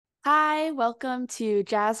Hi, welcome to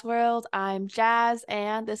Jazz World. I'm Jazz,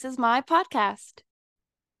 and this is my podcast.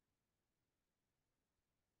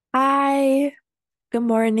 Hi, good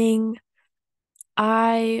morning.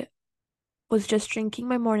 I was just drinking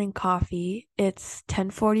my morning coffee. It's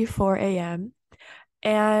 10:44 a.m.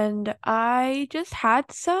 and I just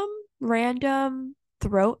had some random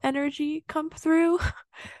throat energy come through.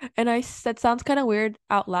 And that sounds kind of weird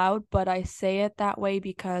out loud, but I say it that way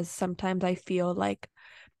because sometimes I feel like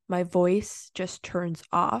my voice just turns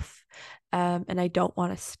off, and I don't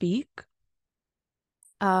want to speak.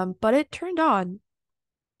 But it turned on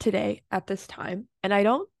today at this time, and I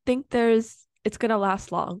don't think it's gonna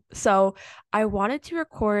last long. So I wanted to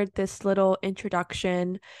record this little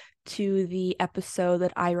introduction to the episode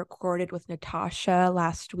that I recorded with Natasha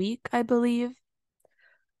last week, I believe.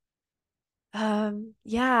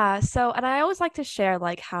 Yeah, so and I always like to share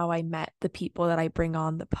like how I met the people that I bring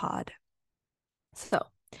on the pod. So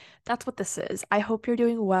that's what this is. I hope you're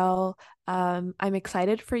doing well. I'm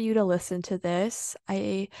excited for you to listen to this.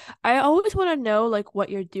 I always want to know like what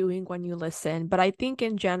you're doing when you listen, but I think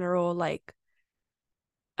in general, like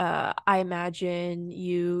I imagine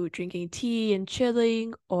you drinking tea and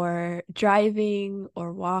chilling or driving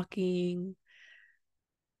or walking.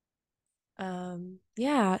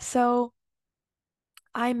 Yeah, so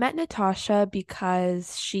I met Natasha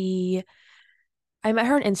because I met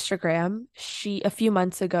her on Instagram. A few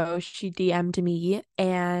months ago, she DM'd me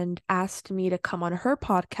and asked me to come on her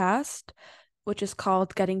podcast, which is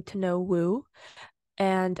called Getting to Know Woo.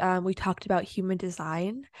 And we talked about human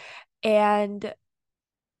design. And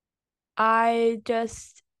I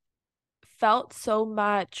just felt so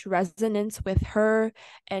much resonance with her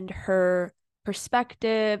and her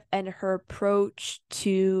perspective and her approach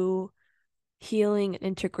to healing and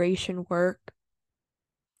integration work.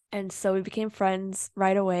 And so we became friends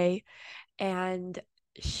right away. And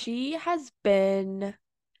she has been,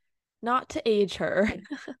 not to age her,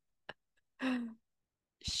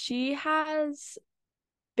 she has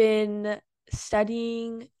been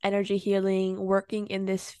studying energy healing, working in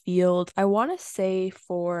this field, I want to say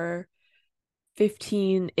for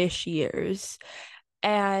 15-ish years.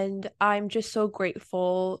 And I'm just so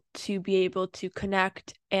grateful to be able to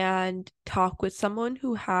connect and talk with someone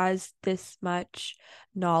who has this much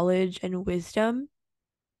knowledge and wisdom.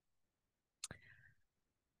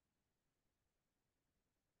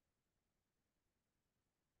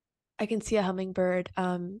 I can see a hummingbird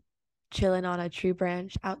chilling on a tree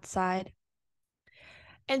branch outside.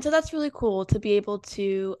 And so that's really cool to be able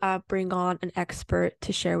to bring on an expert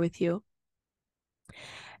to share with you.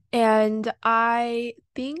 And I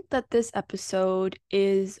think that this episode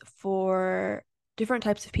is for different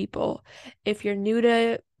types of people. If you're new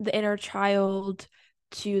to the inner child,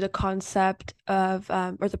 to the concept of,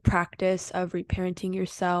 or the practice of reparenting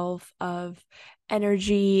yourself, of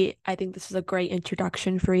energy, I think this is a great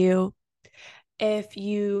introduction for you. If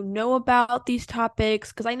you know about these topics,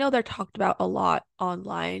 because I know they're talked about a lot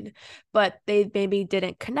online, but they maybe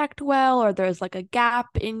didn't connect well, or there's like a gap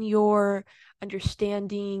in your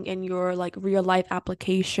understanding and your like real life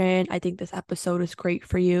application, I think this episode is great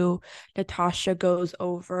for you. Natasha goes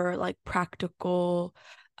over like practical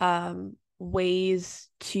ways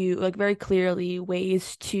to like very clearly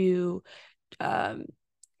ways to um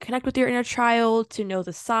connect with your inner child, to know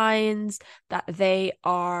the signs that they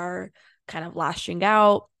are kind of lashing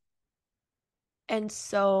out. And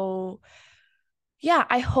so yeah,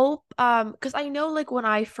 I hope because I know like when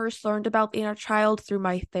I first learned about the inner child through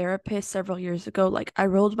my therapist several years ago, like I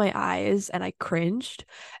rolled my eyes and I cringed,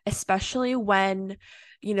 especially when,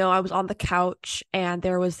 I was on the couch and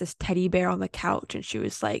there was this teddy bear on the couch and she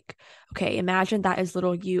was like, "Okay, imagine that is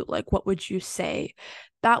little you. Like what would you say?"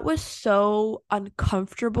 That was so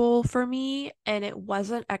uncomfortable for me and it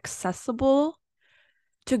wasn't accessible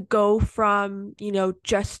to go from,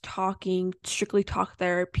 just talking, strictly talk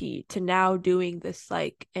therapy to now doing this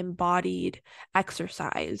like embodied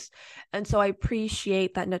exercise. And so I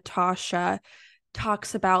appreciate that Natasha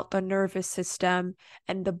talks about the nervous system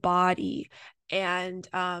and the body and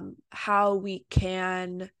how we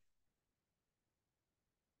can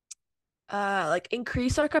like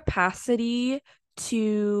increase our capacity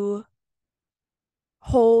to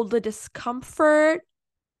hold the discomfort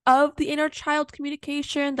of the inner child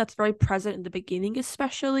communication that's very present in the beginning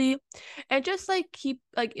especially, and just like keep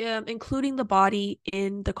like including the body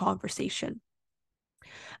in the conversation.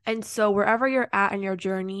 And so wherever you're at in your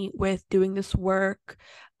journey with doing this work,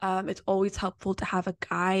 it's always helpful to have a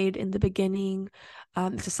guide in the beginning.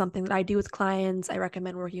 This is something that I do with clients. I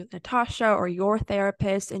recommend working with Natasha or your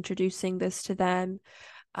therapist, introducing this to them,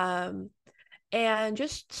 um, and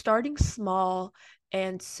just starting small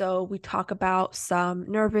And so we talk about some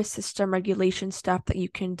nervous system regulation stuff that you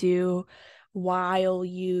can do while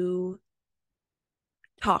you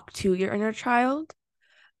talk to your inner child.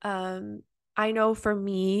 Um, I know for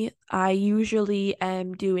me, I usually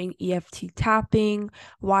am doing EFT tapping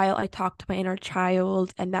while I talk to my inner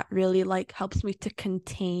child, and that really like helps me to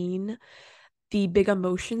contain the big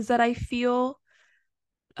emotions that I feel.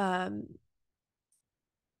 Um,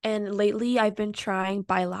 and lately I've been trying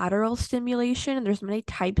bilateral stimulation, and there's many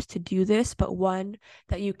types to do this, but one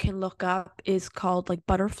that you can look up is called like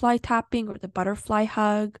butterfly tapping or the butterfly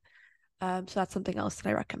hug. So that's something else that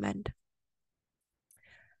I recommend.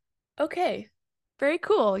 Okay. Very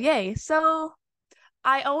cool. Yay. So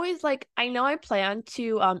I always like I know I plan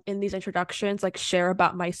to in these introductions like share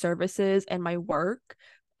about my services and my work.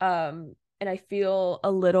 And I feel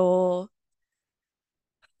a little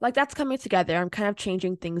like that's coming together. I'm kind of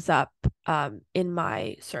changing things up in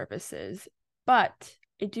my services. But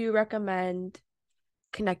I do recommend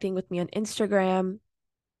connecting with me on Instagram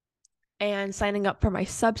and signing up for my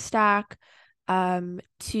Substack.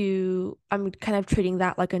 To I'm kind of treating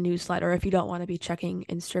that like a newsletter if you don't want to be checking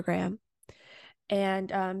Instagram.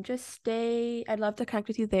 And just stay, I'd love to connect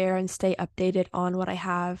with you there and stay updated on what I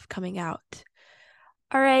have coming out.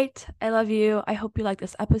 All right, I love you. I hope you like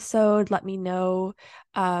this episode. Let me know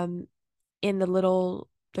um, in the little,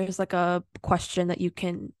 there's like a question that you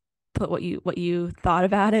can put what you thought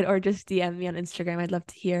about it, or just DM me on Instagram. I'd love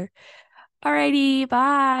to hear. Alrighty,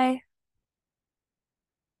 bye.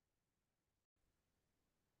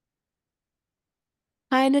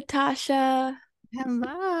 Hi, Natasha.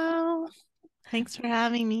 Hello. Thanks for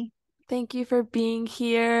having me. Thank you for being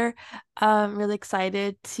here. Really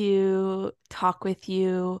excited to talk with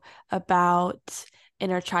you about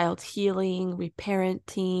inner child healing,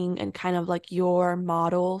 reparenting, and kind of like your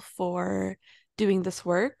model for doing this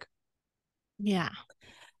work. Yeah.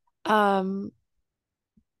 Um,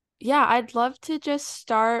 yeah, I'd love to just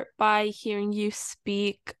start by hearing you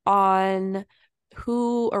speak on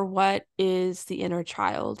who or what is the inner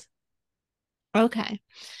child. Okay.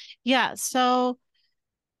 Yeah. So,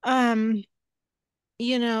 um,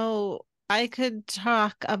 I could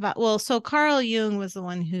talk about, well, so Carl Jung was the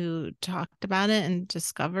one who talked about it and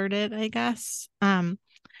discovered it, I guess.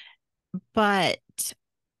 But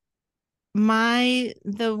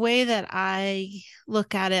the way that I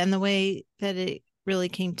look at it and the way that it really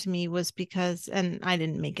came to me was because, and I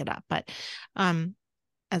didn't make it up, but,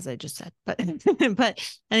 as I just said. But but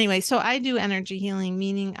anyway, so I do energy healing,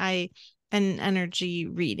 meaning I and energy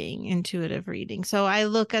reading, intuitive reading. So I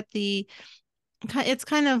look at it's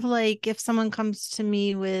kind of like if someone comes to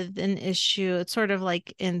me with an issue, it's sort of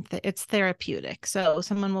like it's therapeutic. So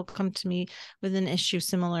someone will come to me with an issue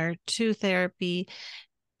similar to therapy,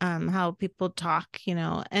 how people talk,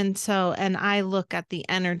 and I look at the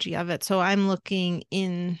energy of it. So I'm looking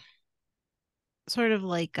in sort of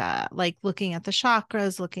like looking at the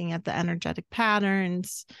chakras, looking at the energetic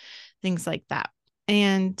patterns, things like that.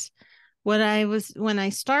 And when I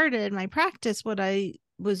started my practice, what I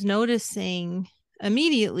was noticing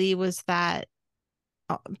immediately was that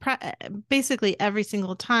uh, basically every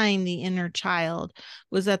single time the inner child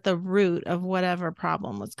was at the root of whatever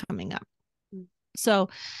problem was coming up. So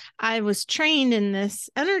I was trained in this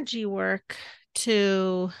energy work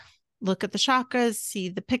to look at the chakras, see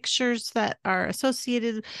the pictures that are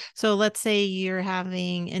associated. So let's say you're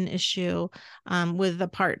having an issue with a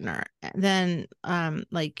partner, then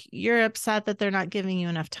like you're upset that they're not giving you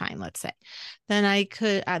enough time, let's say. Then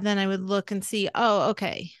I would look and see, oh,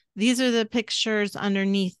 okay, these are the pictures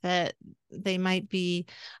underneath it. They might be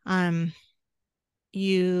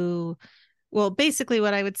you well, basically,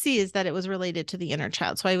 what I would see is that it was related to the inner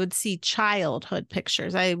child. So I would see childhood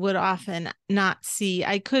pictures. I would often not see,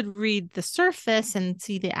 I could read the surface and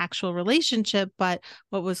see the actual relationship, but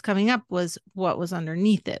what was coming up was what was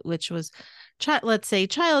underneath it, which was, let's say,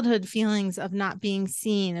 childhood feelings of not being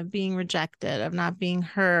seen, of being rejected, of not being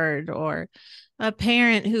heard, or a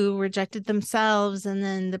parent who rejected themselves and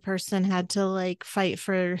then the person had to like fight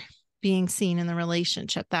for being seen in the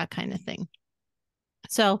relationship, that kind of thing.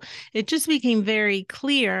 So it just became very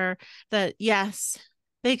clear that, yes,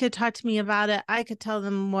 they could talk to me about it. I could tell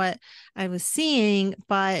them what I was seeing,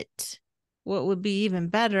 but what would be even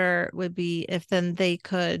better would be if then they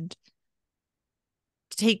could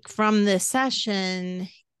take from this session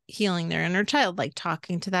healing their inner child, like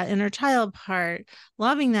talking to that inner child part,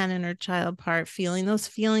 loving that inner child part, feeling those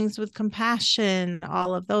feelings with compassion,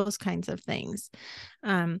 all of those kinds of things.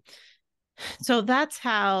 So that's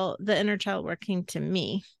how the inner child work came to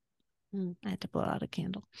me. I had to blow out a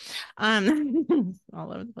candle.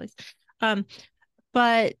 All over the place.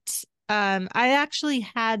 But I actually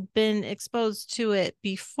had been exposed to it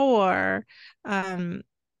before.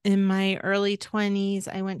 In my early 20s,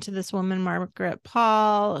 I went to this woman, Margaret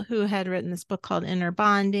Paul, who had written this book called Inner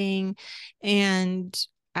Bonding, and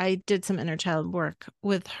I did some inner child work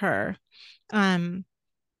with her.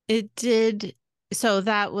 It did, so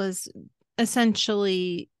that was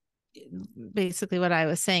essentially basically what I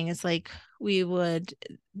was saying is like we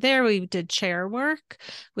did chair work,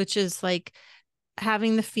 which is like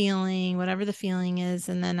having the feeling, whatever the feeling is,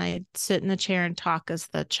 and then I'd sit in the chair and talk as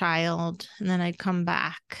the child, and then I'd come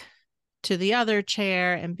back to the other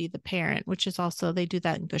chair and be the parent, which is also, they do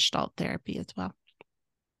that in Gestalt therapy as well.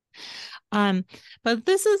 But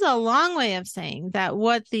this is a long way of saying that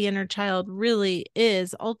what the inner child really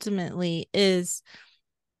is ultimately is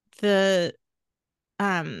the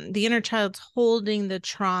inner child's holding the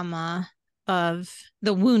trauma of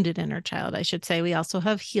the wounded inner child, I should say. We also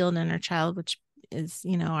have healed inner child, which is,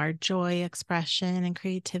 our joy expression and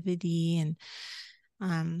creativity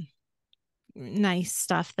and nice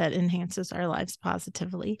stuff that enhances our lives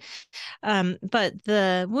positively. But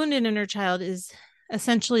the wounded inner child is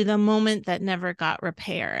essentially the moment that never got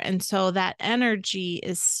repair. And so that energy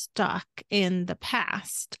is stuck in the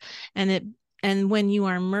past. And when you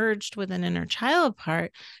are merged with an inner child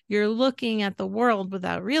part, you're looking at the world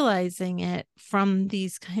without realizing it from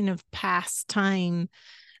these kind of pastime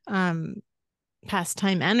energy.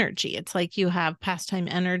 It's like you have pastime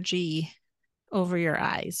energy over your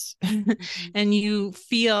eyes and you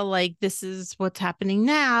feel like this is what's happening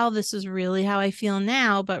now. This is really how I feel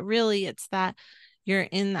now. But really, it's that you're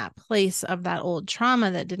in that place of that old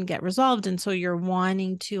trauma that didn't get resolved. And so you're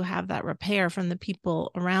wanting to have that repair from the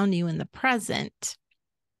people around you in the present.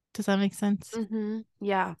 Does that make sense?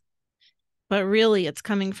 Yeah. But really, it's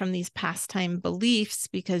coming from these pastime beliefs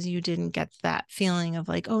because you didn't get that feeling of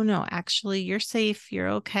like, oh no, actually you're safe, you're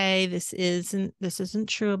okay. This isn't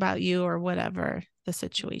true about you, or whatever the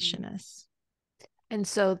situation is. And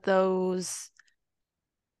so those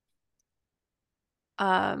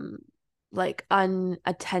like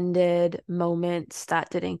unattended moments that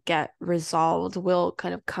didn't get resolved will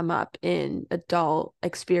kind of come up in adult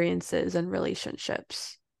experiences and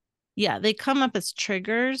relationships. Yeah, they come up as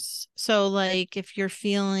triggers. So like if you're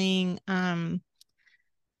feeling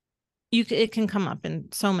it can come up in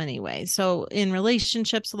so many ways. So in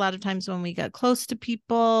relationships, a lot of times when we get close to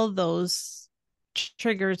people, those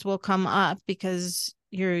triggers will come up because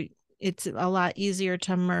it's a lot easier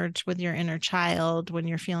to merge with your inner child when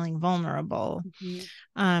you're feeling vulnerable.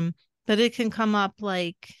 But it can come up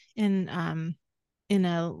like in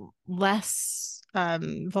a less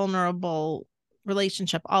vulnerable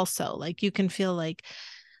relationship also. Like you can feel like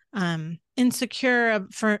insecure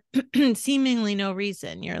for seemingly no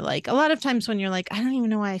reason. You're like, a lot of times when you're like, I don't even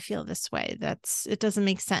know why I feel this way, it doesn't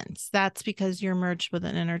make sense. That's because you're merged with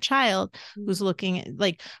an inner child who's looking at,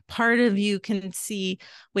 like, part of you can see,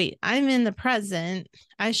 wait, I'm in the present,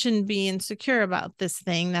 I shouldn't be insecure about this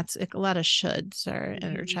thing. That's a lot of shoulds or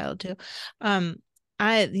inner child too.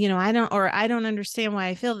 I don't understand why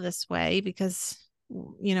I feel this way because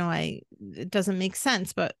it doesn't make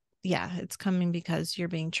sense. But yeah, it's coming because you're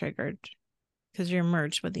being triggered because you're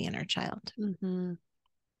merged with the inner child. I'm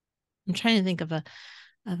trying to think of an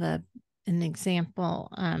example.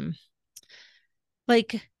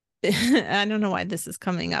 Like I don't know why this is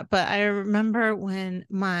coming up, but I remember when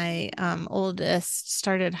my oldest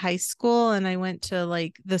started high school and I went to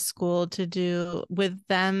like the school to do with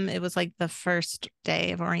them. It was like the first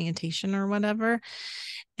day of orientation or whatever.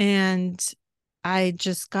 And I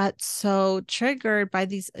just got so triggered by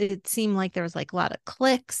these. It seemed like there was like a lot of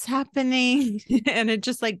clicks happening, and it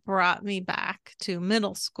just like brought me back to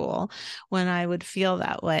middle school when I would feel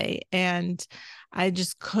that way. And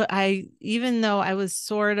even though I was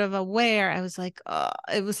sort of aware, I was like, oh,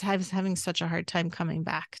 I was having such a hard time coming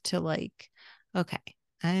back to like, okay,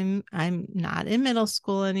 I'm not in middle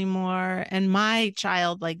school anymore. And my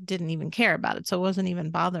child like didn't even care about it. So it wasn't even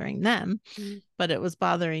bothering them, but it was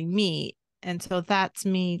bothering me. And so that's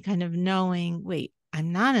me kind of knowing, wait,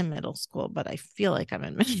 I'm not in middle school, but I feel like I'm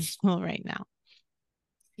in middle school right now.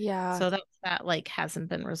 Yeah. So that like hasn't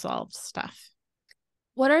been resolved stuff.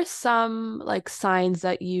 What are some like signs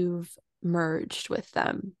that you've merged with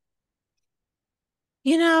them?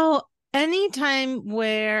 Anytime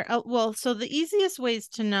where, so the easiest ways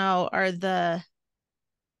to know are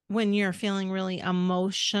when you're feeling really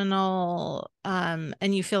emotional, and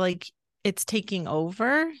you feel like it's taking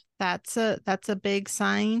over. That's a big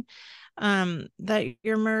sign that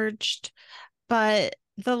you're merged. But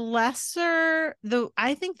I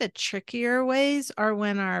think the trickier ways are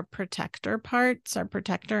when our protector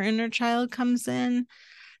inner child comes in.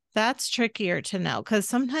 That's trickier to know because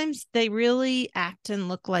sometimes they really act and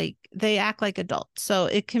look like they act like adults. So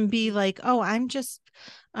it can be like, oh,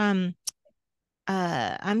 um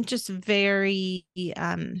I'm just very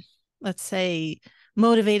let's say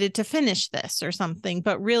motivated to finish this or something,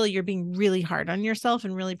 but really you're being really hard on yourself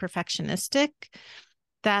and really perfectionistic.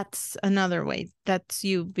 That's another way. That's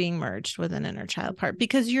you being merged with an inner child part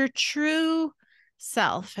because your true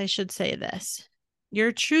self, I should say this,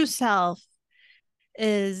 your true self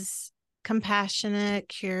is compassionate,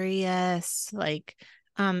 curious, like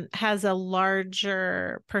has a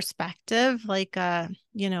larger perspective, like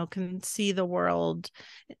can see the world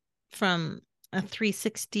from a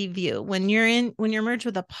 360 view. When you're merged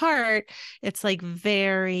with a part, it's like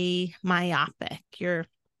very myopic. You're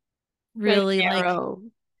Very really like narrow.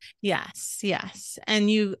 yes, yes. And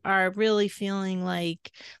you are really feeling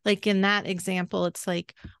like in that example, it's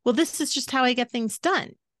like, well, this is just how I get things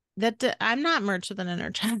done. That I'm not merged with an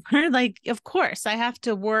inner child. Like, of course, I have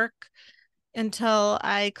to work until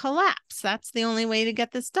I collapse. That's the only way to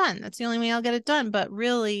get this done. That's the only way I'll get it done. But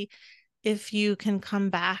really, if you can come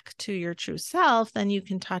back to your true self, then you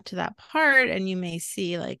can talk to that part and you may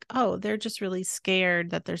see like, oh, they're just really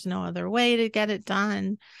scared that there's no other way to get it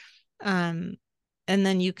done. Um, and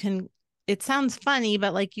then you can, it sounds funny,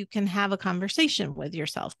 but like you can have a conversation with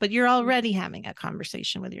yourself, but you're already having a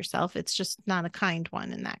conversation with yourself. It's just not a kind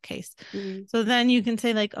one in that case. Mm-hmm. So then you can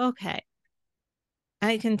say like, okay,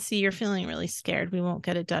 I can see you're feeling really scared. We won't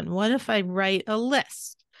get it done. What if I write a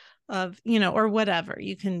list of, or whatever?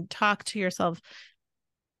 You can talk to yourself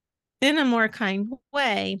in a more kind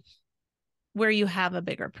way where you have a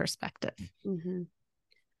bigger perspective. Mm-hmm.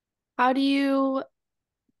 How do you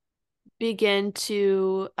begin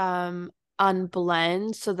to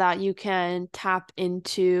unblend so that you can tap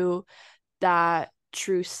into that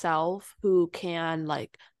true self who can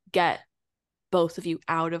like get both of you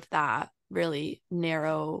out of that really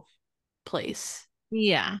narrow place?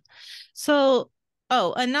 Yeah. So,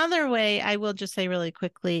 oh, another way I will just say really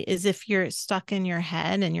quickly is if you're stuck in your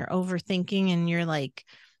head and you're overthinking and you're like,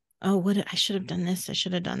 oh, what I should have done this, I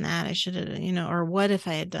should have done that, I should have, or what if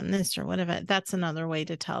I had done this, or what if I, that's another way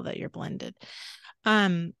to tell that you're blended.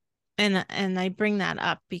 Um, and I bring that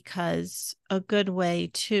up because a good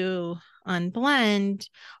way to unblend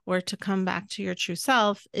or to come back to your true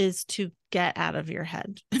self is to get out of your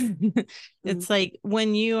head. It's like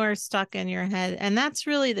when you are stuck in your head, and that's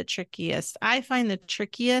really the trickiest. I find the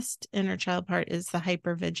trickiest inner child part is the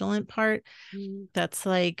hypervigilant part. That's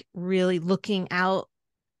like really looking out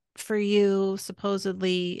for you.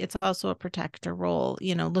 Supposedly it's also a protector role,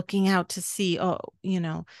 looking out to see, to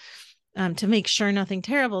make sure nothing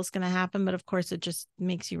terrible is going to happen, but of course it just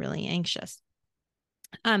makes you really anxious.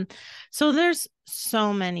 So there's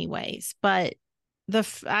so many ways, but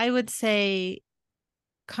I would say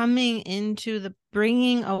coming into the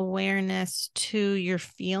bringing awareness to your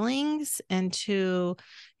feelings and to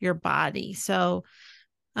your body. So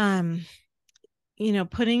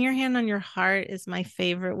putting your hand on your heart is my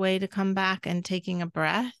favorite way to come back, and taking a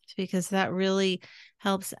breath, because that really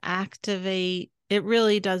helps activate. It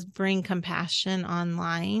really does bring compassion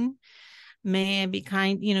online. May I be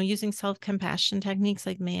kind, using self-compassion techniques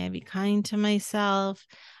like may I be kind to myself,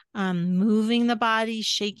 moving the body,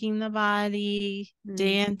 shaking the body,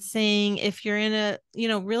 dancing. If you're in a,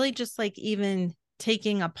 really just like even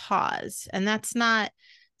taking a pause, and that's not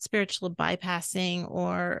spiritual bypassing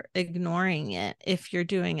or ignoring it if you're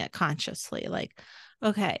doing it consciously. Like,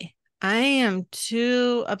 okay, I am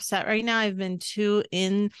too upset right now. I've been too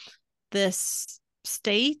in this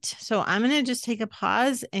state. So I'm going to just take a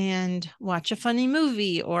pause and watch a funny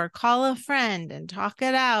movie or call a friend and talk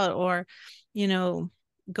it out, or,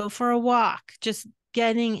 go for a walk, just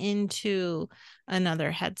getting into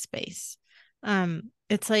another headspace.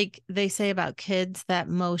 It's like they say about kids that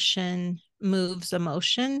motion moves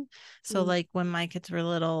emotion. So like when my kids were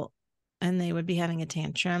little and they would be having a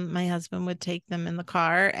tantrum, my husband would take them in the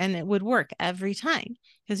car and it would work every time,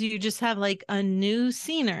 because you just have like a new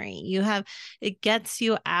scenery. It gets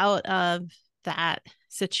you out of that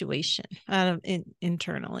situation,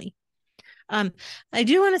 internally. I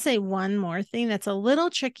do want to say one more thing that's a little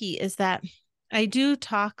tricky is that I do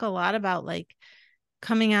talk a lot about like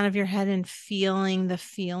coming out of your head and feeling the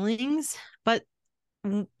feelings, but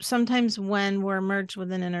sometimes when we're merged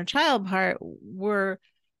with an inner child part, we're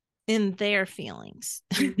in their feelings.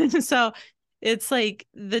 So it's like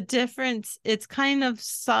the difference, it's kind of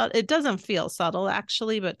subtle. It doesn't feel subtle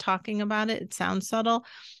actually, but talking about it, it sounds subtle.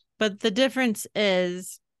 But the difference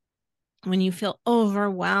is when you feel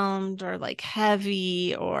overwhelmed or like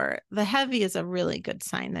heavy, or the heavy is a really good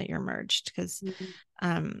sign that you're merged, because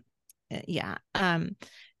yeah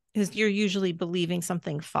because you're usually believing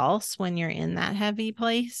something false when you're in that heavy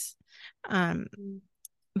place. Um,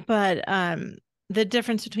 but the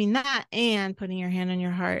difference between that and putting your hand on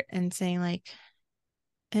your heart and saying like,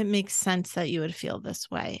 it makes sense that you would feel this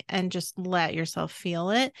way, and just let yourself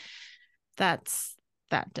feel it. That's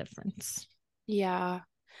that difference. Yeah.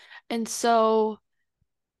 And so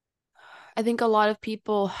I think a lot of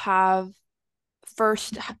people have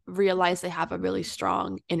first realize they have a really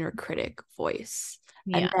strong inner critic voice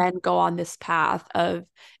and Yeah. then go on this path of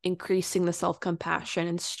increasing the self-compassion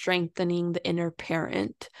and strengthening the inner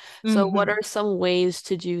parent. So what Mm-hmm. are some ways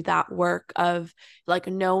to do that work of like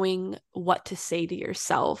knowing what to say to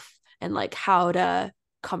yourself and like how to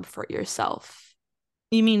comfort yourself?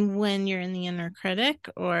 You mean when you're in the inner critic,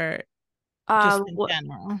 or just in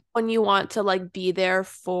general? When you want to like be there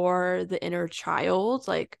for the inner child,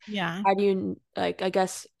 like Yeah. how do you like I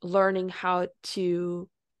guess learning how to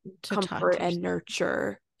To talk comfort to and yourself.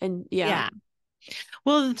 nurture and yeah. Yeah.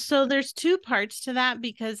 Well, so there's two parts to that,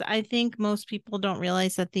 because I think most people don't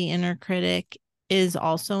realize that the inner critic is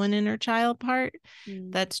also an inner child part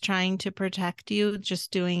Mm. that's trying to protect you,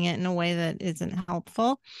 just doing it in a way that isn't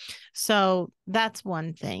helpful. So that's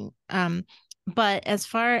one thing. But as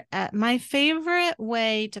far as my favorite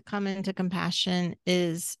way to come into compassion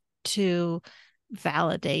is to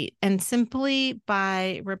validate, and simply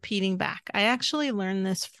by repeating back. I actually learned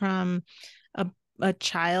this from a, a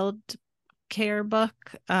child care book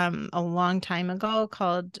a long time ago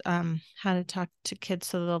called How to Talk to Kids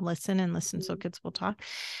So They'll Listen, and Listen So Kids Will Talk.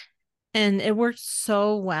 And it worked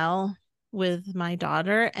so well with my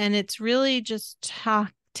daughter. And it's really just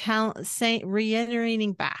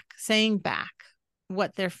reiterating back, saying back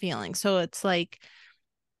what they're feeling. So it's like,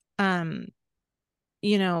 um,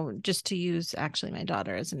 just to use actually my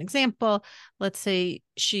daughter as an example, let's say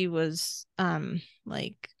she was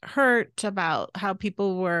like hurt about how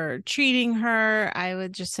people were treating her. I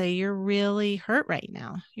would just say, you're really hurt right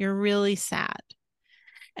now. You're really sad.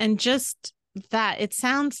 And just that, it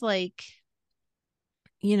sounds like,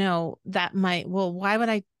 that might, well, why would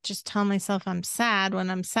I just tell myself I'm sad when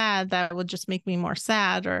I'm sad? That would just make me more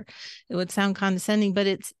sad, or it would sound condescending, but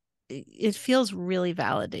it feels really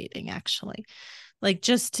validating, actually. Like,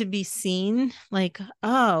 just to be seen, like,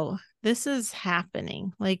 oh, this is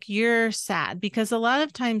happening. Like, you're sad. Because a lot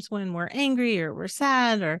of times when we're angry or we're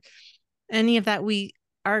sad or any of that, we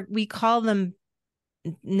call them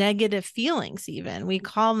negative feelings. Even we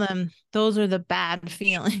call them, those are the bad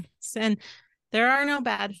feelings. And there are no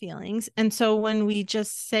bad feelings. And so when we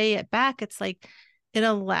just say it back, it's like it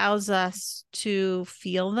allows us to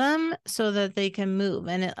feel them so that they can move.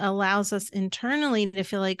 And it allows us internally to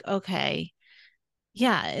feel like, okay,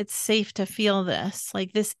 yeah, it's safe to feel this.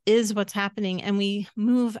 Like, this is what's happening. And we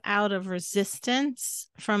move out of resistance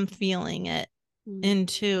from feeling it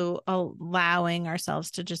into allowing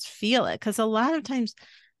ourselves to just feel it. Because a lot of times,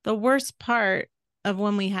 the worst part of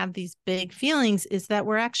when we have these big feelings is that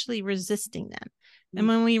we're actually resisting them. And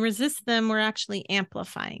when we resist them, we're actually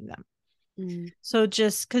amplifying them. So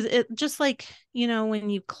just because it just like, when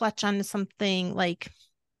you clutch onto something, like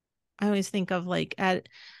I always think of like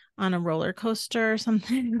on a roller coaster or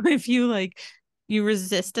something, if you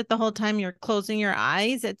resist it the whole time, you're closing your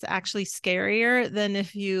eyes, it's actually scarier than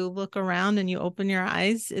if you look around and you open your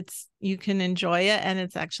eyes. You can enjoy it, and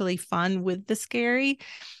it's actually fun with the scary.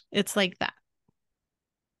 It's like that.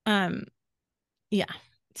 Yeah.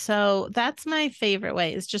 So that's my favorite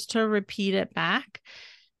way, is just to repeat it back,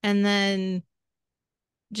 and then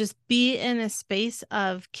just be in a space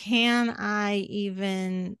of, can I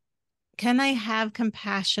have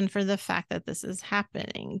compassion for the fact that this is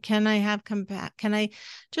happening? Can I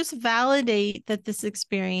just validate that this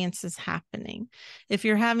experience is happening? If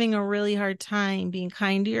you're having a really hard time being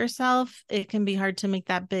kind to yourself, it can be hard to make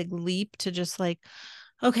that big leap to just like,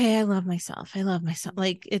 okay, I love myself. I love myself.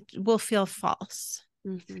 Like, it will feel false.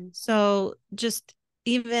 So just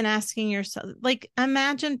even asking yourself, like,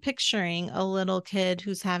 imagine picturing a little kid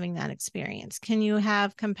who's having that experience. Can you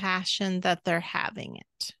have compassion that they're having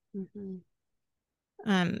it?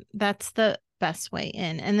 That's the best way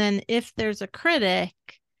in. And then if there's a critic,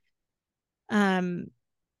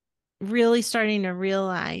 really starting to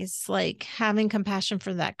realize, like, having compassion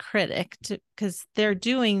for that critic, because they're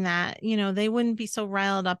doing that, they wouldn't be so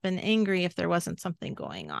riled up and angry if there wasn't something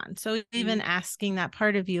going on. So even asking that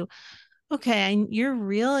part of you, okay, you're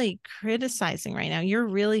really criticizing right now. You're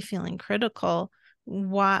really feeling critical.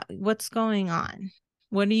 What's going on?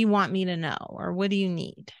 What do you want me to know? Or what do you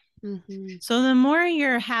need? So the more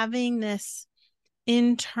you're having this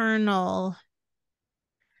internal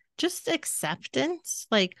just acceptance,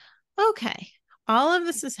 like, okay, all of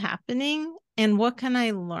this is happening and what can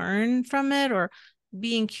I learn from it, or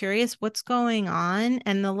being curious what's going on,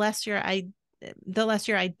 and the less you're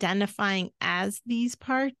identifying as these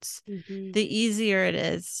parts, Mm-hmm. the easier it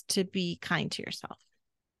is to be kind to yourself.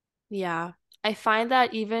 Yeah. I find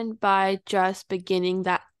that even by just beginning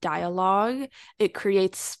that dialogue, it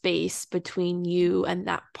creates space between you and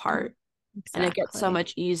that part. And it gets so Exactly.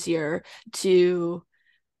 much easier to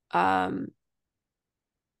um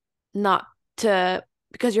not to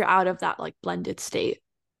because you're out of that like blended state.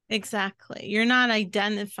 Exactly. You're not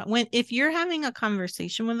identifying when if you're having a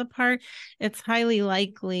conversation with a part, it's highly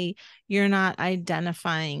likely you're not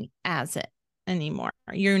identifying as it anymore.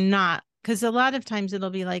 You're not, because a lot of times it'll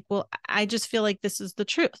be like, well, I just feel like this is the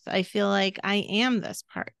truth. I feel like I am this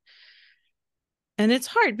part. And it's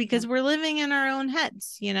hard Yeah. because we're living in our own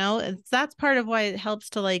heads, that's part of why it helps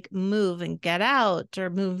to like move and get out or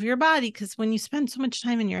move your body. Because when you spend so much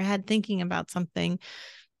time in your head thinking about something,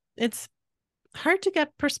 it's hard to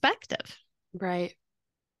get perspective. Right.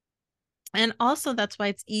 And also, that's why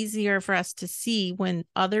it's easier for us to see when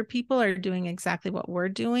other people are doing exactly what we're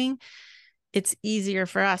doing. It's easier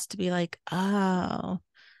for us to be like, oh,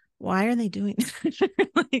 why are they doing that?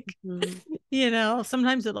 Like, Mm.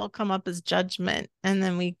 sometimes it'll come up as judgment, and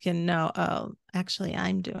then we can know, oh, actually,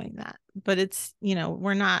 I'm doing that. But it's,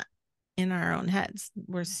 we're not in our own heads.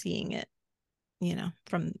 We're seeing it,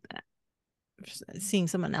 from seeing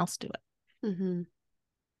someone else do it. Mm-hmm.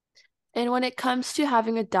 And when it comes to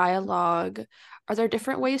having a dialogue, are there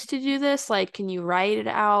different ways to do this? Like, can you write it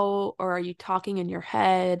out or are you talking in your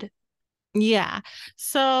head? Yeah.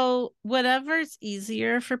 So whatever's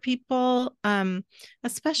easier for people,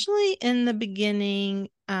 especially in the beginning,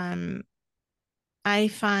 I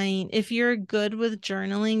find if you're good with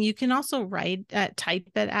journaling, you can also type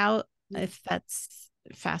it out if that's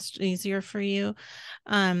easier for you.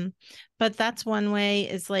 Um, but that's one way,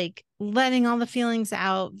 is like letting all the feelings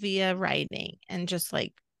out via writing, and just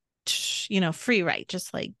like, free write,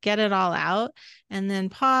 just like get it all out, and then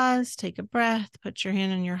pause, take a breath, put your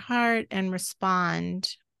hand on your heart, and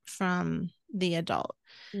respond from the adult.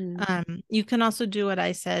 Mm. You can also do what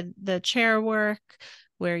I said, the chair work,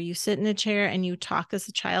 where you sit in a chair and you talk as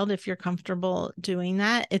a child if you're comfortable doing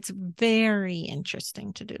that. It's very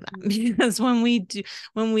interesting to do that because when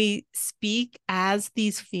we speak as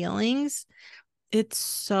these feelings, it's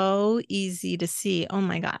so easy to see, oh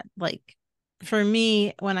my God, like for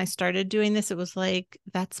me, when I started doing this, it was like,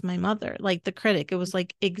 that's my mother, like the critic. It was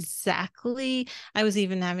like exactly, I was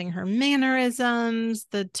even having her mannerisms,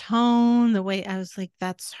 the tone, the way I was like,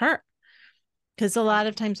 that's her. Because a lot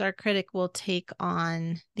of times our critic will take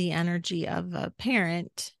on the energy of a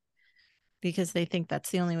parent because they think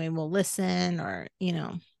that's the only way we'll listen, or,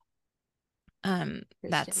 Interesting.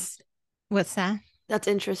 that's what's that? That's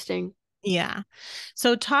interesting. Yeah.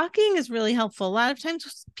 So talking is really helpful. A lot of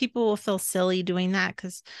times people will feel silly doing that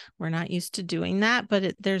because we're not used to doing that, but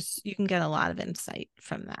you can get a lot of insight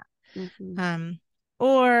from that. Mm-hmm.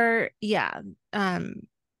 Or yeah,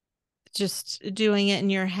 just doing it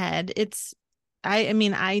in your head. I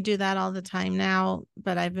mean, I do that all the time now,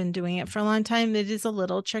 but I've been doing it for a long time. It is a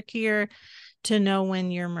little trickier to know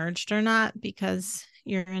when you're merged or not because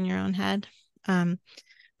you're in your own head.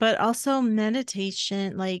 But also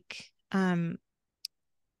meditation, like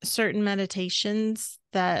certain meditations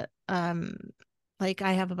that like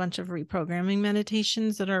I have a bunch of reprogramming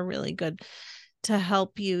meditations that are really good to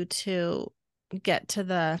help you to get to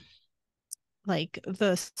the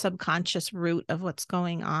subconscious root of what's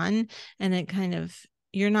going on. And it kind of,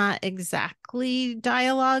 you're not exactly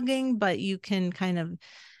dialoguing, but you can kind of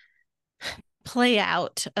play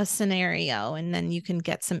out a scenario, and then you can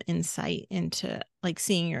get some insight into like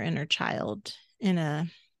seeing your inner child in a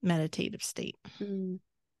meditative state. Mm.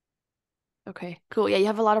 Okay, cool. Yeah, you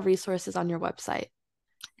have a lot of resources on your website.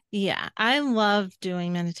 Yeah, I love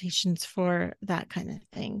doing meditations for that kind of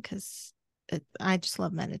thing because I just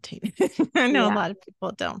love meditating. I know a Yeah. lot of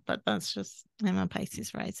people don't, but that's just, I'm a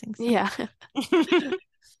Pisces rising. So. Yeah.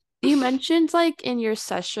 You mentioned like in your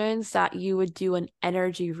sessions that you would do an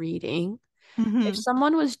energy reading. If Mhm.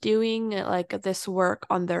 someone was doing like this work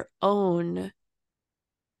on their own,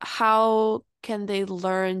 how can they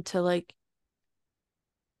learn to like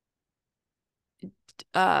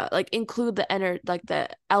include the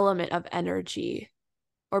element of energy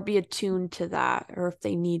or be attuned to that or if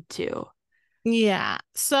they need to? Yeah.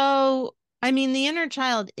 So, I mean, the inner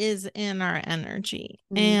child is in our energy,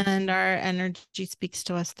 Mm, and our energy speaks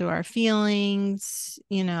to us through our feelings,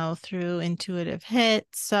 through intuitive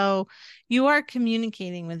hits. So, you are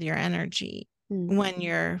communicating with your energy mm. when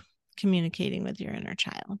you're communicating with your inner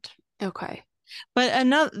child. Okay. But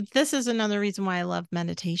this is another reason why I love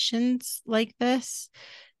meditations like this,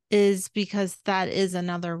 is because that is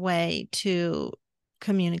another way to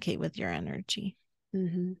communicate with your energy.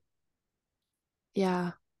 Mm-hmm.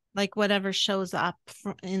 Yeah. Like whatever shows up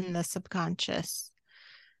in the subconscious,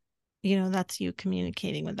 that's you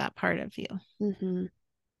communicating with that part of you. Mm-hmm.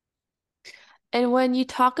 And when you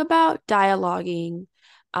talk about dialoguing,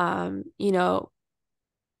 you know,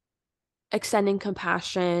 extending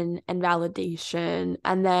compassion and validation,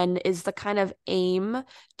 and then is the kind of aim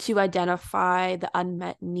to identify the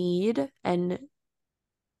unmet need and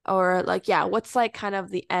or like, yeah, what's like kind of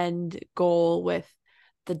the end goal with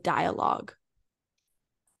the dialogue?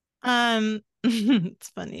 It's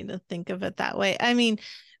funny to think of it that way. I mean,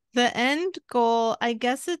 the end goal, I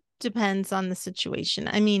guess it depends on the situation.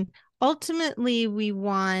 I mean, ultimately, we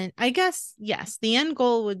want, I guess, yes, the end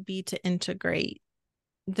goal would be to integrate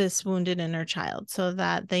this wounded inner child so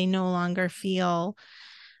that they no longer feel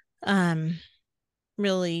um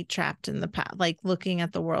really trapped in the past, like looking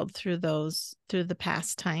at the world through the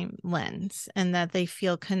past time lens, and that they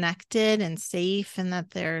feel connected and safe, and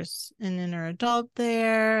that there's an inner adult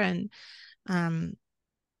there. And um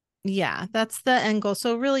yeah, that's the end goal.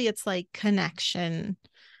 So really it's like connection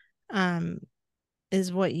um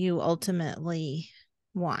is what you ultimately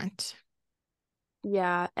want.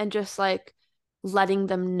 Yeah, and just like letting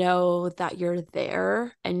them know that you're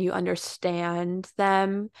there and you understand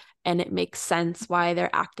them and it makes sense why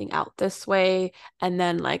they're acting out this way. And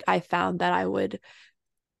then like I found that I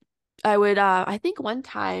think one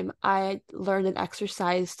time I learned an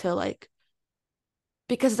exercise to like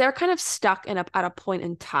because they're kind of stuck at a point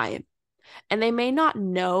in time and they may not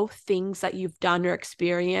know things that you've done or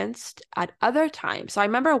experienced at other times. So I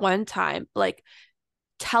remember one time like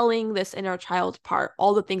telling this inner child part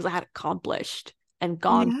all the things I had accomplished and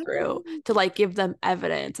gone Yeah. through to like give them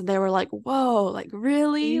evidence. And they were like, whoa, like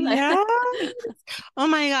really? Like, Yeah. Oh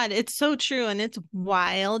my God, it's so true. And it's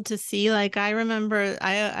wild to see. Like I remember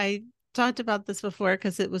I talked about this before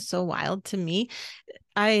because it was so wild to me.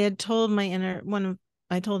 I had told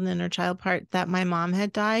I told an inner child part that my mom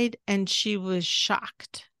had died, and she was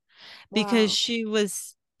shocked because wow. she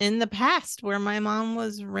was in the past where my mom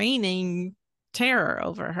was reigning terror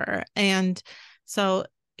over her. And so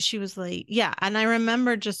she was like, yeah. And I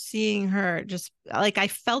remember just seeing her, just like I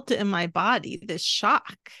felt it in my body, this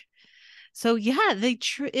shock. So yeah,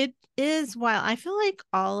 it is wild. I feel like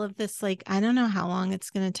all of this, like, I don't know how long it's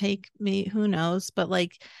gonna take me, who knows, but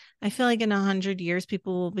like I feel like in 100 years,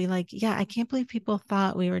 people will be like, yeah, I can't believe people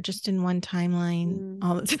thought we were just in one timeline Mm.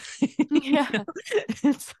 all the time. Yeah.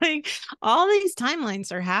 It's like all these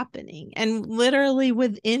timelines are happening and literally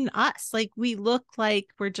within us. Like we look like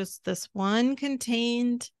we're just this one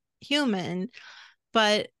contained human,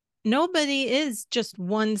 but nobody is just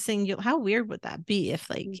one singular. How weird would that be if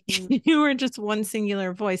like Mhm. you were just one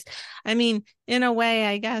singular voice? I mean, in a way,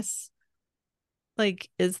 I guess, like,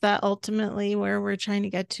 is that ultimately where we're trying to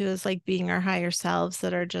get to, is like being our higher selves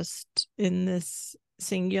that are just in this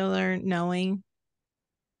singular knowing?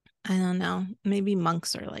 I don't know. Maybe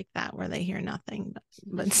monks are like that where they hear nothing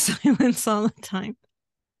but silence all the time.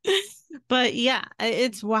 But yeah,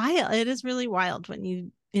 it's wild. It is really wild when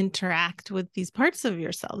you interact with these parts of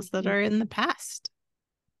yourselves that Mhm. are in the past.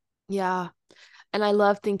 Yeah. And I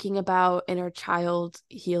love thinking about inner child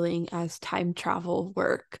healing as time travel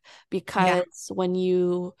work Yeah. because when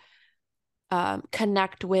you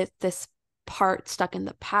connect with this part stuck in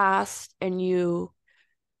the past and you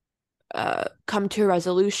come to a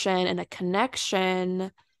resolution and a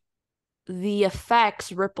connection, the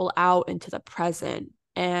effects ripple out into the present.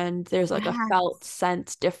 And there's like a felt Yes.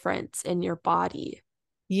 sense difference in your body.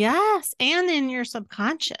 Yes. And in your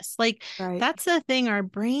subconscious. Like Right. that's the thing. Our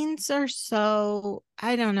brains are so,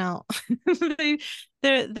 I don't know. they,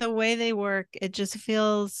 the way they work, it just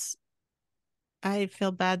feels, I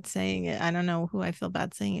feel bad saying it. I don't know who I feel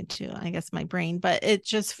bad saying it to. I guess my brain, but it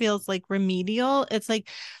just feels like remedial. It's like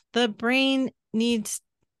the brain needs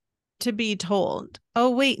to be told, oh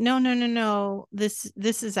wait, no, no, no, no, this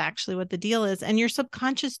is actually what the deal is, and your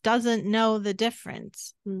subconscious doesn't know the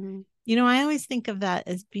difference. Mm-hmm. I always think of that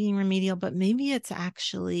as being remedial, but maybe it's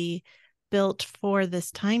actually built for this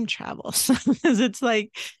time travel. Because it's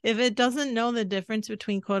like if it doesn't know the difference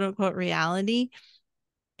between quote unquote reality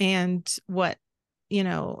and what you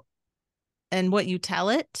know and what you tell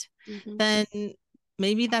it, Mm-hmm. then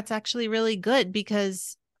maybe that's actually really good,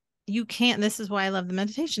 because you can't. This is why I love the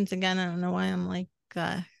meditations again. I don't know why I'm like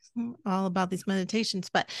all about these meditations,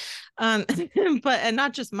 but but and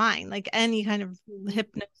not just mine, like any kind of Mm-hmm.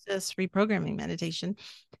 hypnosis reprogramming meditation.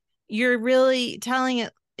 You're really telling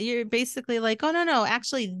it, you're basically like, oh, no,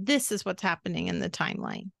 actually, this is what's happening in the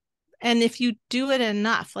timeline. And if you do it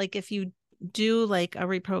enough, like if you do like a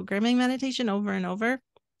reprogramming meditation over and over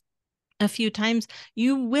a few times,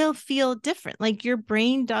 you will feel different. Like your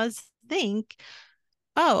brain does think,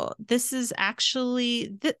 oh, this is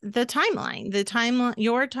actually the timeline,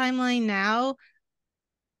 your timeline now.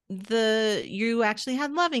 You actually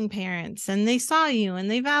had loving parents and they saw you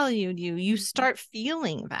and they valued you. You start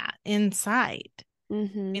feeling that inside. I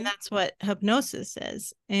mean, that's what hypnosis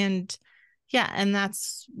is. And yeah, and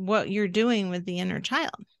that's what you're doing with the inner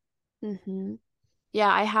child. Yeah,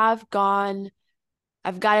 I've gotten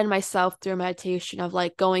myself through a meditation of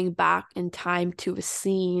like going back in time to a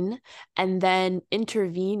scene and then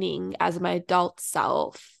intervening as my adult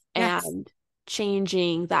self Yes. and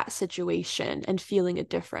changing that situation and feeling a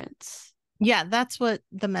difference. Yeah, that's what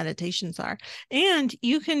the meditations are. And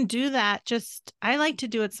you can do that I like to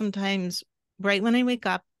do it sometimes right when I wake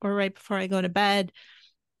up or right before I go to bed.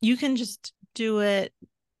 You can just do it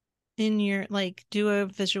do a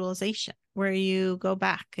visualization where you go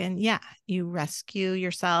back and you rescue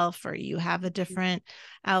yourself, or you have a different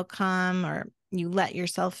outcome, or you let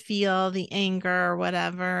yourself feel the anger or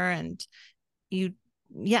whatever. And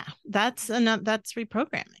that's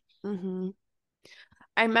reprogramming.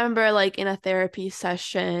 I remember like in a therapy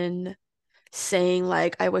session saying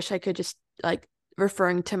like I wish I could just like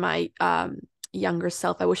referring to my younger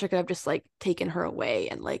self, I wish I could have just like taken her away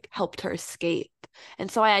and like helped her escape. And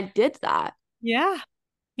so I did that. Yeah.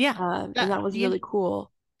 And that was really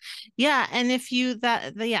cool. Yeah, and if you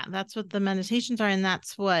that's what the meditations are, and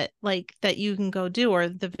that's what like that you can go do, or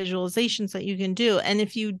the visualizations that you can do. And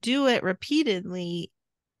if you do it repeatedly,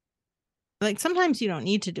 like sometimes you don't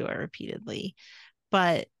need to do it repeatedly,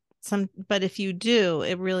 but if you do,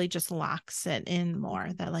 it really just locks it in more,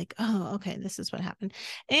 that like, oh, okay, this is what happened.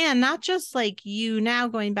 And not just like you now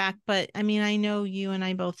going back, but I mean, I know you and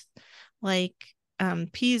I both like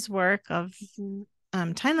P's work of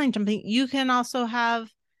timeline jumping. You can also have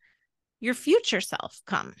your future self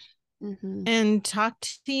come and talk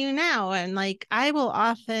to you now. And like, I will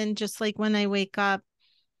often just like when I wake up,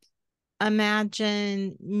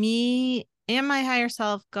 imagine me and my higher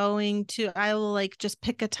self I will like just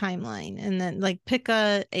pick a timeline and then like pick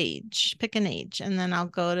an age, and then I'll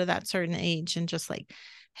go to that certain age and just like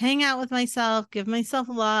hang out with myself, give myself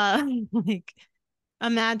love. Like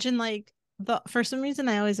imagine like for some reason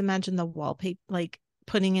I always imagine the wallpaper, like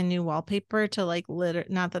putting in new wallpaper to like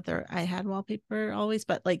not that I had wallpaper always,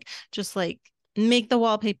 but like just like make the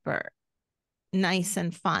wallpaper nice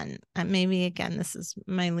and fun. Maybe again, this is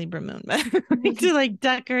my Libra moon, but to like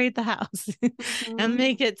decorate the house and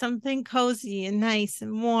make it something cozy and nice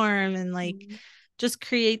and warm, and like just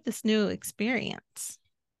create this new experience.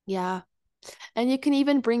 Yeah. And you can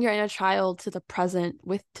even bring your inner child to the present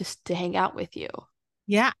to hang out with you.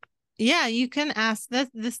 Yeah. Yeah, you can ask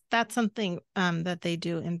that's something that they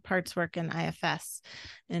do in parts work in IFS,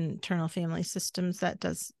 internal family systems, that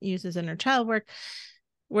uses inner child work,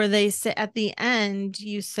 where they say at the end,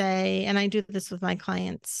 you say, and I do this with my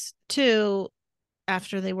clients too,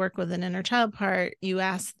 after they work with an inner child part, you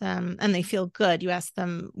ask them, and they feel good, you ask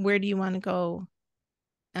them, where do you want to go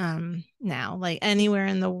now, like anywhere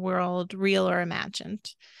in the world, real or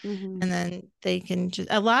imagined. And then they can just,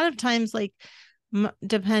 a lot of times, like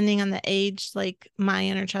depending on the age, like my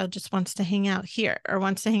inner child just wants to hang out here or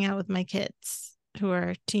wants to hang out with my kids who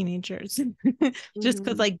are teenagers just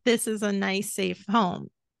because like this is a nice safe home,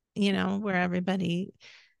 where everybody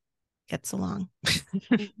gets along.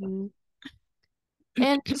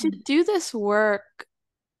 And to do this work,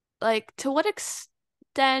 like to what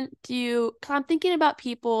extent do you, because I'm thinking about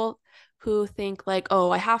people who think like,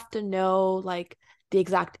 oh, I have to know like the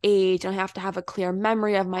exact age and I have to have a clear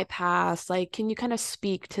memory of my past. Like, can you kind of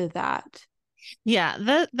speak to that? Yeah,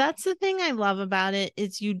 that's the thing I love about it,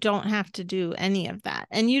 is you don't have to do any of that,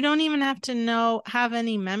 and you don't even have to have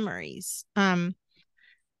any memories.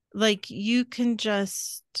 Like you can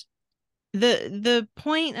just, the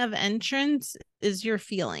point of entrance is your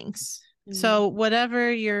feelings. So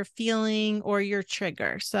whatever you're feeling or your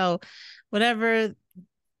trigger, so whatever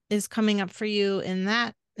is coming up for you in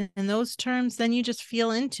those terms, then you just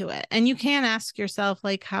feel into it. And you can ask yourself,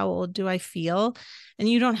 like, how old do I feel? And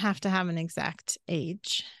you don't have to have an exact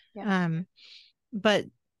age. But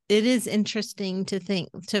it is interesting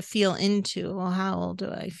to feel into, well, how old do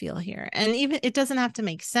I feel here? And even it doesn't have to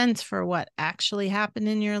make sense for what actually happened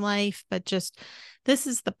in your life, but just this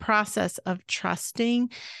is the process of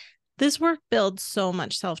trusting. This work builds so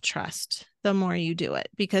much self-trust the more you do it,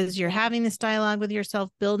 because you're having this dialogue with yourself,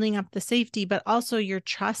 building up the safety, but also you're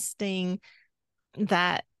trusting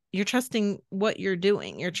that you're trusting what you're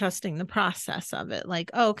doing. You're trusting the process of it.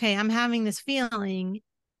 Like, oh, okay, I'm having this feeling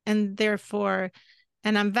and therefore,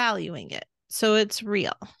 and I'm valuing it. So it's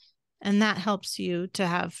real. And that helps you to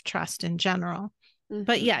have trust in general.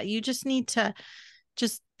 But yeah, you just need to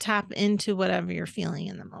just tap into whatever you're feeling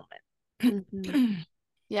in the moment.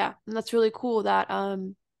 Yeah, and that's really cool that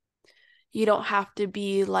you don't have to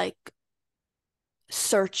be like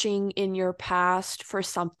searching in your past for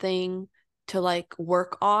something to like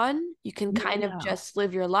work on. You can kind of just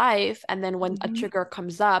live your life, and then when a trigger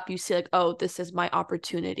comes up, you see like, oh, this is my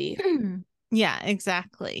opportunity. Yeah,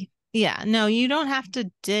 exactly. Yeah, no, you don't have to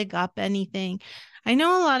dig up anything. I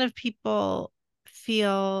know a lot of people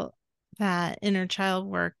feel that inner child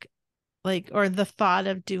work, like, or the thought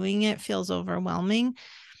of doing it feels overwhelming.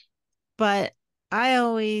 But I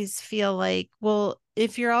always feel like, well,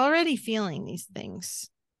 if you're already feeling these things,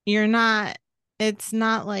 it's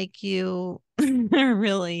not like you are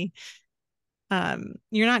really,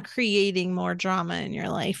 you're not creating more drama in your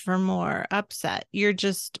life or more upset. You're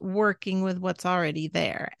just working with what's already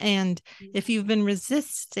there. And if you've been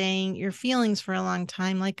resisting your feelings for a long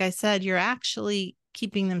time, like I said, you're actually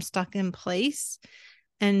keeping them stuck in place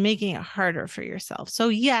and making it harder for yourself. So,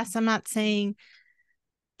 yes, I'm not saying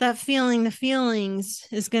that feeling the feelings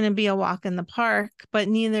is going to be a walk in the park, but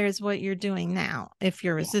neither is what you're doing now if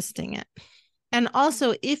you're resisting it. And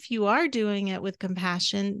also, if you are doing it with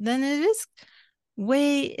compassion, then it is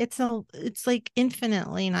it's like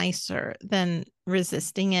infinitely nicer than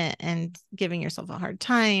resisting it and giving yourself a hard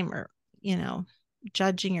time, or,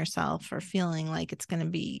 judging yourself, or feeling like it's going to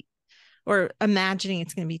be, or imagining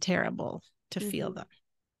it's going to be terrible to feel them.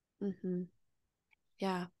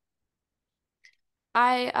 Yeah.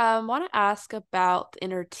 I want to ask about the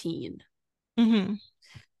inner teen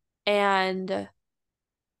and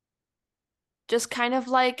just kind of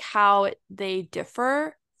like how they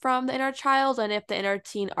differ from the inner child, and if the inner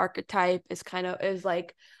teen archetype is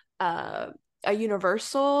like a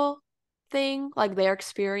universal thing, like their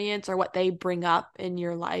experience or what they bring up in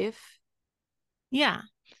your life. Yeah.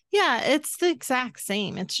 Yeah, it's the exact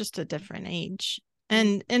same. It's just a different age.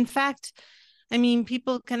 And in fact, I mean,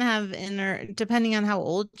 people can have inner, depending on how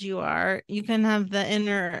old you are, you can have the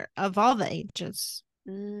inner of all the ages.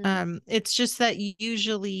 It's just that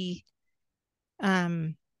usually,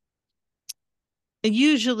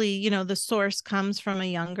 the source comes from a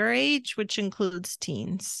younger age, which includes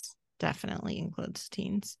teens, definitely includes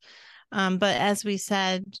teens. But as we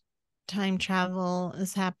said, time travel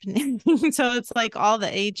is happening. So it's like all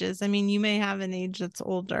the ages. I mean, you may have an age that's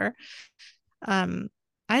older.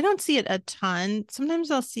 I don't see it a ton. Sometimes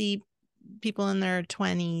I'll see people in their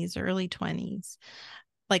 20s, early 20s.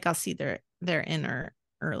 Like I'll see their inner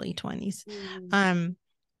early 20s.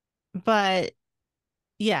 But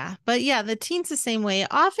yeah, the teen's the same way.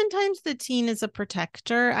 Oftentimes the teen is a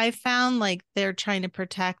protector. I found like they're trying to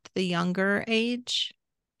protect the younger age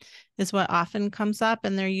is what often comes up,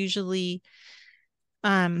 and they're usually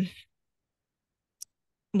when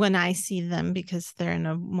I see them, because they're in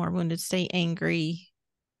a more wounded state, angry.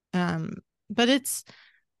 But it's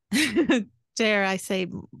dare I say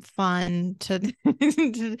fun to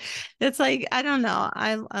it's like, I don't know.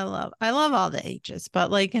 I love all the ages,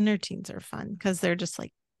 but like inner teens are fun because they're just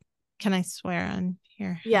like, can I swear on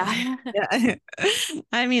here? Yeah. Yeah.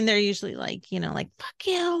 I mean, they're usually like, like, fuck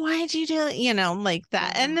you, why'd you do it? Like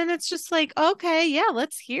that. And then it's just like, okay, yeah,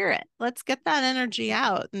 let's hear it. Let's get that energy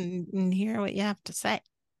out and hear what you have to say.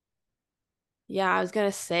 Yeah, I was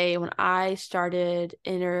gonna say when I started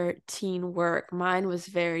inner teen work, mine was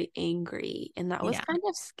very angry, and that was kind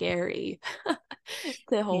of scary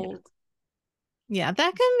to hold. Yeah,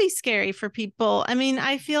 that can be scary for people. I mean,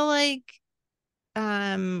 I feel like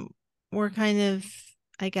we're kind of,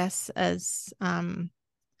 I guess, as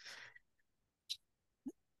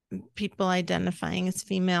people identifying as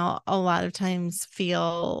female, a lot of times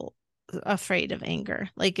feel afraid of anger,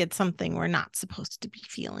 like it's something we're not supposed to be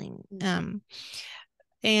feeling.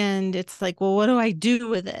 And it's like, well, what do I do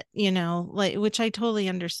with it, like, which I totally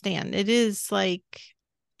understand. It is like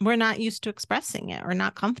we're not used to expressing it, or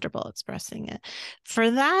not comfortable expressing it.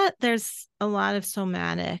 For that, there's a lot of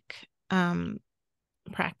somatic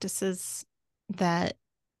practices that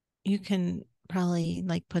you can probably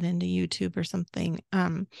like put into YouTube or something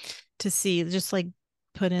to see, just like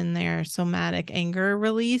put in their somatic anger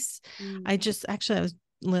release. I was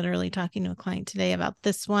literally talking to a client today about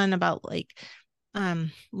this one, about like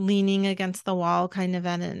leaning against the wall kind of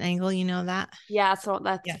at an angle, that. Yeah, so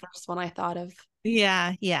that's the first one I thought of.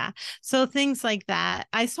 Yeah. So things like that.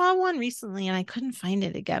 I saw one recently and I couldn't find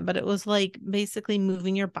it again, but it was like basically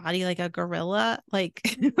moving your body like a gorilla, like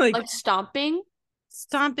Like stomping.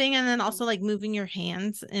 stomping, and then also like moving your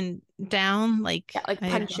hands and down, like Yeah, like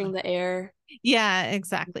punching the air. yeah,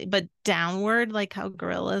 exactly, but downward, like how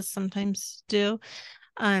gorillas sometimes do.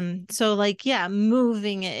 So like, yeah,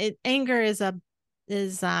 moving it. Anger is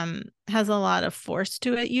has a lot of force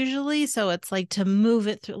to it usually. So it's like to move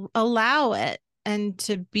it through, allow it, and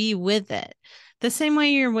to be with it. The same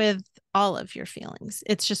way you're with all of your feelings.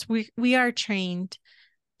 It's just we are trained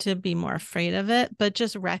to be more afraid of it, but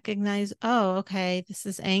just recognize, oh, okay, this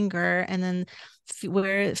is anger, and then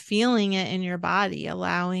we're feeling it in your body,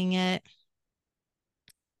 allowing it.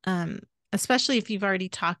 Um, Especially if you've already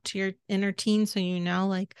talked to your inner teen, so you know,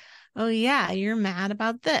 like, oh yeah, you're mad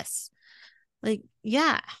about this. Like,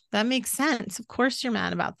 yeah, that makes sense. Of course you're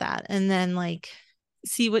mad about that. And then like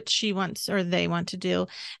see what she wants or they want to do.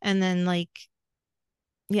 And then like,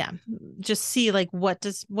 yeah, just see like what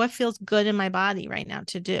feels good in my body right now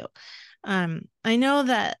to do. I know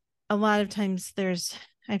that a lot of times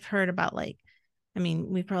I've heard about like, I mean,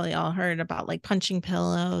 we probably all heard about like punching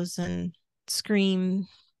pillows and screaming,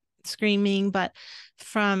 but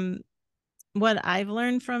from what I've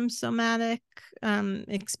learned from somatic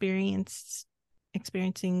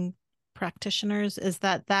experiencing practitioners is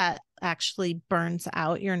that actually burns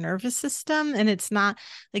out your nervous system, and it's not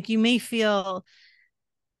like you may feel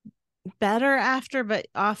better after, but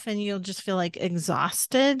often you'll just feel like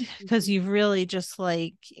exhausted because you've really just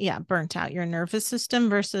like, yeah, burnt out your nervous system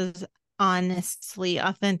versus honestly,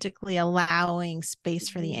 authentically allowing space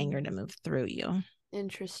for the anger to move through you.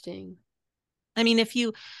 Interesting. I mean, if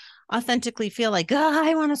you authentically feel like, oh,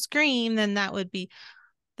 I want to scream, then that would be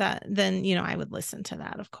that. Then, I would listen to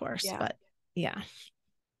that, of course. Yeah. But yeah.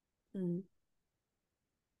 Mm.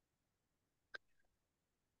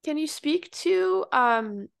 Can you speak to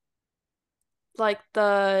like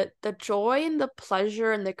the joy and the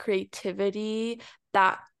pleasure and the creativity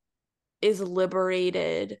that is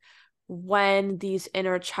liberated when these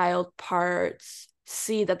inner child parts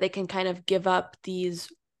see that they can kind of give up these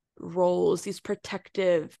roles, these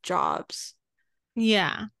protective jobs?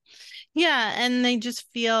 Yeah. Yeah. And they just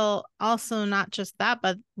feel also not just that,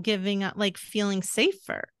 but giving up, like feeling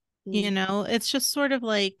safer. Mm. It's just sort of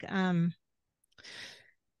like, I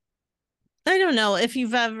don't know if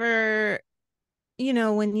you've ever,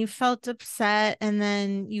 when you felt upset and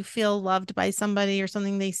then you feel loved by somebody or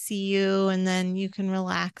something, they see you and then you can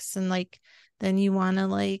relax and like, then you want to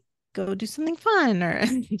like go do something fun or,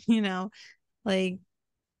 like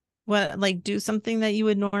like do something that you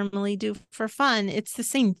would normally do for fun. It's the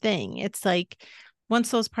same thing. It's like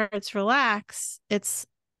once those parts relax, it's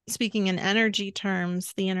speaking in energy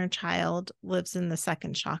terms, the inner child lives in the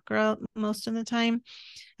second chakra most of the time.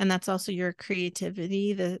 And that's also your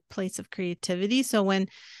creativity, the place of creativity. So when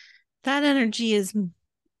that energy is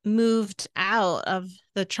moved out of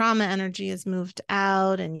the trauma energy is moved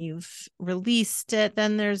out and you've released it,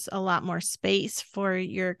 then there's a lot more space for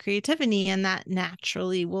your creativity and that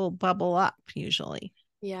naturally will bubble up usually.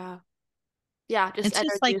 Yeah. Yeah, just It's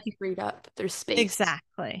just energy like is freed up. There's space.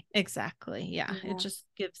 exactly. Yeah. It Yeah. just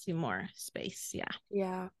gives you more space. Yeah.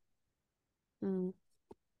 Yeah. Mm.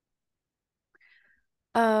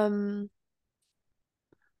 Um,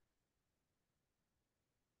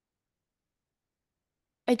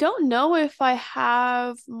 I don't know if I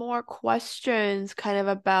have more questions kind of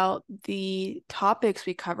about the topics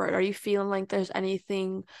we covered. Are you feeling like there's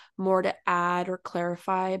anything more to add or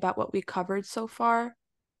clarify about what we covered so far?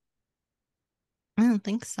 I don't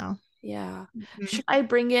think so. Yeah. Mhm. Should I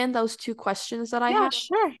bring in those two questions that I Yeah, have?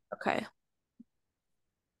 sure. Okay.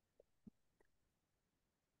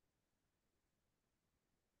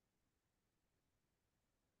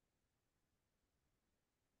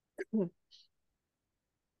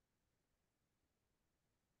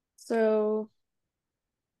 So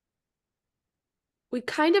we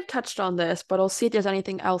kind of touched on this, but I'll see if there's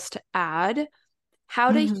anything else to add.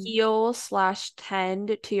 How to Mhm. heal slash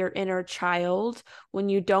tend to your inner child when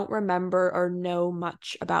you don't remember or know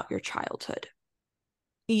much about your childhood.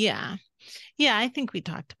 Yeah. Yeah, I think we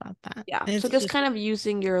talked about that. Yeah. So It's just just kind of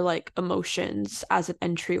using your like emotions as an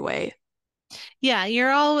entryway. yeah,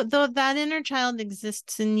 you're all though that inner child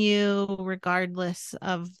exists in you regardless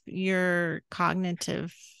of your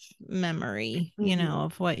cognitive memory, Mhm.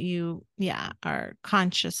 of what you, yeah, are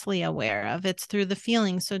consciously aware of. It's through the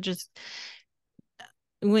feelings. So just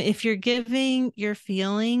if you're giving your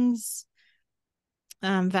feelings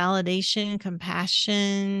validation,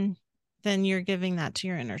 compassion, then you're giving that to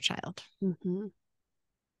your inner child. Mhm.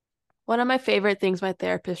 One of my favorite things my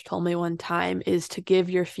therapist told me one time is to give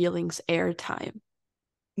your feelings airtime.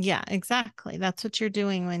 Yeah, exactly. That's what you're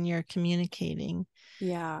doing when you're communicating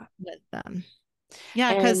Yeah. with them.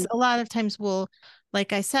 Yeah, because And a lot of times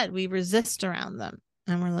like I said, we resist around them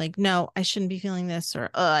and we're like, no, I shouldn't be feeling this, or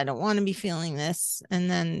I don't want to be feeling this. And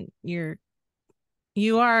then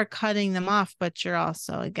you are cutting them off, but you're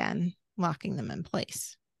also again locking them in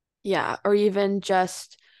place. yeah, or even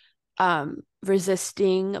just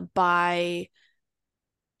resisting by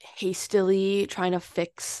hastily trying to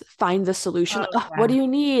find the solution. Like, Oh "Ugh, what do yeah. you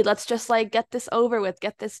need? Let's just like get this over with,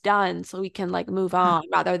 get this done so we can like move on,"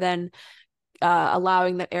 rather than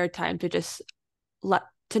allowing the airtime to just let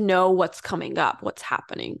to know what's coming up, what's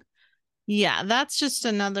happening. Yeah, that's just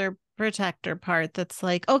another protector part that's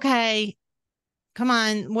like, okay, come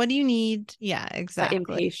on, what do you need? Yeah, That exactly.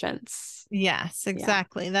 impatience. Yes, Yeah.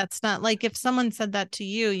 exactly. That's not like if someone said that to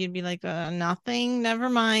you, you'd be like, nothing, never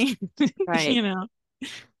mind. Right. You know?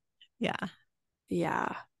 Yeah.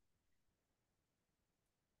 Yeah.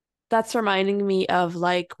 That's reminding me of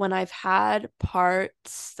like when I've had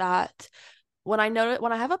parts that when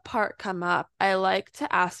I have a part come up, I like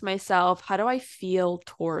to ask myself, how do I feel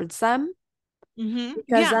towards them? Because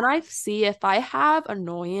Yeah. then I see if I have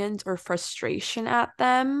annoyance or frustration at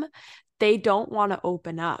them, they don't want to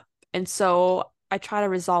open up. And so I try to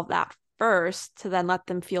resolve that first to then let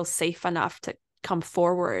them feel safe enough to come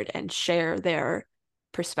forward and share their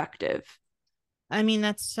perspective. I mean,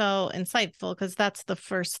 that's so insightful because that's the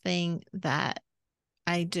first thing that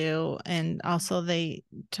I do. And also, they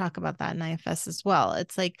talk about that in IFS as well.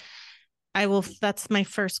 It's like, that's my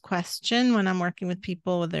first question when I'm working with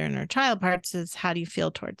people with their inner child parts is how do you feel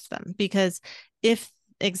towards them? Because if,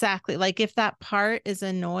 exactly, like if that part is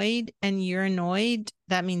annoyed and you're annoyed,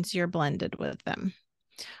 that means you're blended with them.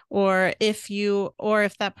 Or if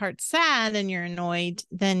that part's sad and you're annoyed,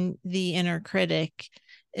 then the inner critic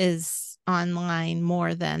is online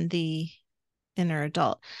more than the inner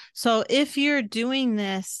adult. So if you're doing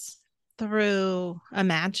this through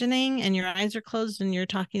imagining and your eyes are closed and you're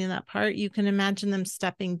talking to that part, you can imagine them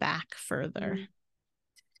stepping back further. Mm.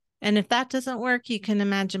 And if that doesn't work, you can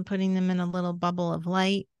imagine putting them in a little bubble of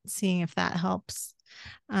light, seeing if that helps.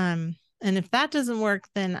 And if that doesn't work,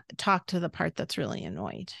 then talk to the part that's really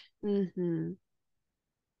annoyed. Mm-hmm.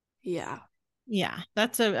 Yeah. Yeah,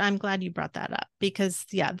 I'm glad you brought that up because,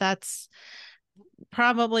 yeah, that's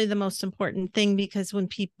probably the most important thing because when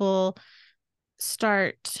people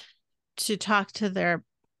start to talk to their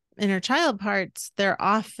inner child parts, they're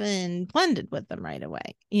often blended with them right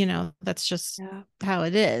away. That's just Yeah. how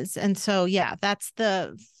it is. And so, yeah, that's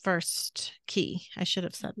the first key. I should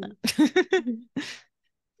have said Mhm.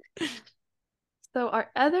 that. So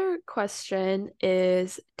our other question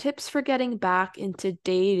is tips for getting back into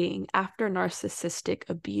dating after narcissistic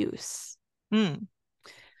abuse. Hmm.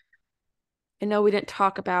 I know we didn't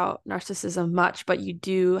talk about narcissism much, but you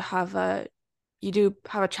do have a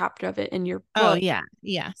chapter of it in your Oh, book. yeah.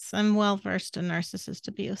 Yes. I'm well versed in narcissist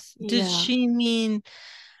abuse. Did Yeah. she mean,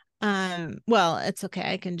 well, it's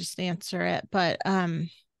okay. I can just answer it, but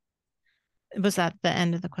was that the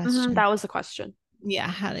end of the question? That was the question.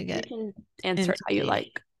 Yeah, how to You get can answer it into how you dating.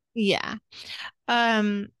 like. Yeah.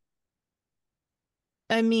 Um,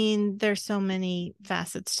 I mean, there's so many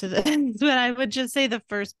facets to this, but I would just say the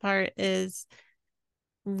first part is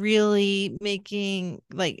really making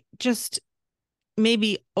like just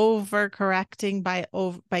maybe overcorrecting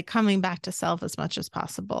by coming back to self as much as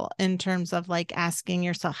possible in terms of like asking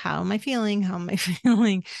yourself, how am I feeling? How am I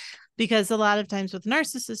feeling? Because a lot of times with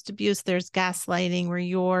narcissist abuse, there's gaslighting where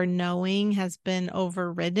your knowing has been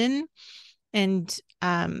overridden. And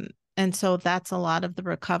and so that's a lot of the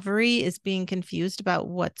recovery is being confused about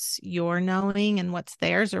what's your knowing and what's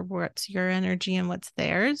theirs, or what's your energy and what's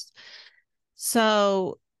theirs.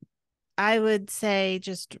 So I would say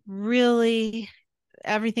just really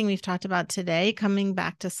everything we've talked about today, coming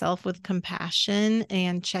back to self with compassion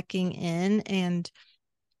and checking in. And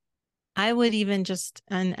I would even just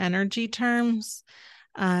in energy terms,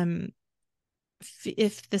 um,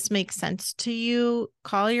 if this makes sense to you,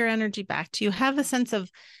 call your energy back to you. Have a sense of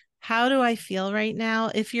how do I feel right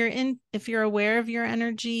now? If you're aware of your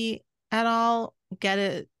energy at all, get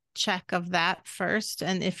a check of that first.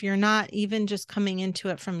 And if you're not, even just coming into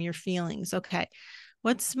it from your feelings, okay,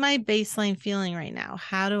 what's my baseline feeling right now?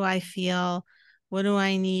 How do I feel? What do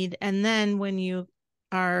I need? And then when you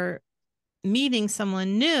are meeting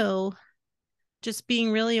someone new, just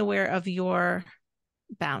being really aware of your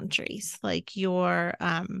boundaries, like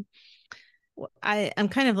I'm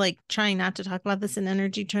kind of like trying not to talk about this in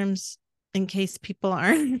energy terms in case people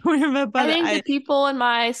aren't aware of it, I but think the people in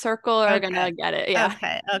my circle are okay. gonna get it. Yeah.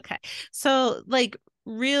 Okay. So like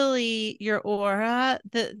really your aura,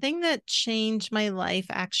 the thing that changed my life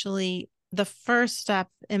actually the first step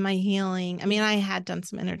in my healing, I mean, I had done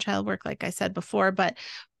some inner child work, like I said before, but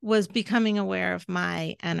was becoming aware of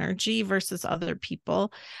my energy versus other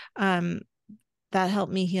people. That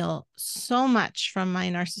helped me heal so much from my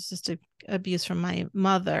narcissistic abuse from my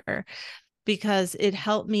mother, because it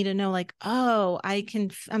helped me to know, like, oh,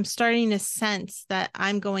 I'm starting to sense that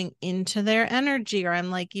I'm going into their energy, or I'm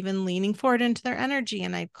like even leaning forward into their energy,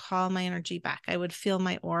 and I'd call my energy back. I would feel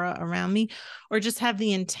my aura around me, or just have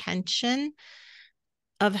the intention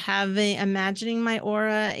of imagining my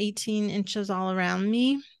aura 18 inches all around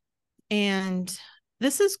me. And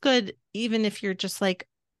this is good even if you're just like,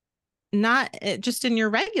 not just in your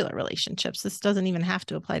regular relationships. This doesn't even have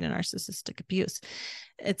to apply to narcissistic abuse.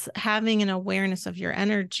 It's having an awareness of your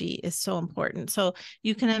energy is so important. So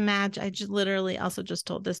you can imagine, I just literally also just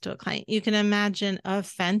told this to a client. You can imagine a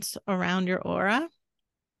fence around your aura.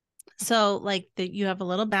 So like that you have a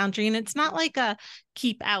little boundary, and it's not like a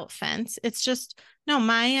keep out fence. It's just, no,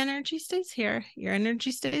 my energy stays here. Your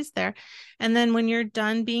energy stays there. And then when you're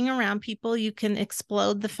done being around people, you can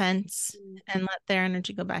explode the fence and let their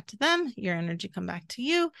energy go back to them. Your energy come back to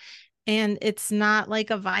you. And it's not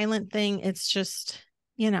like a violent thing. It's just,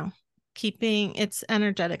 keeping it's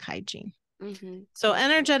energetic hygiene. Mm-hmm. So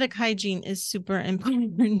energetic hygiene is super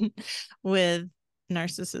important with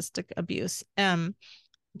narcissistic abuse.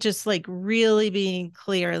 Just like really being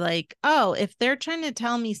clear, like, oh, if they're trying to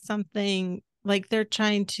tell me something, like they're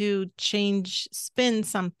trying to spin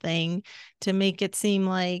something to make it seem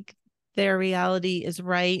like their reality is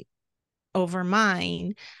right over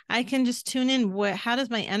mine, I can just tune in. How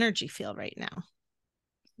does my energy feel right now?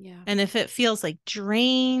 Yeah. And if it feels like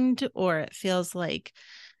drained, or it feels like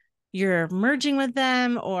you're merging with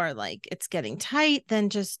them, or like it's getting tight, then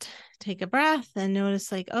just take a breath and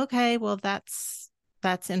notice, like, okay, well, that's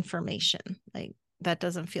information. Like, that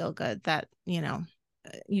doesn't feel good. That,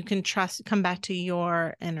 you can come back to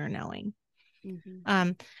your inner knowing.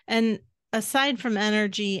 Mm-hmm. And aside from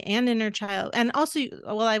energy and inner child, and also,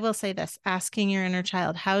 well, I will say this, asking your inner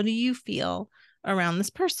child, how do you feel around this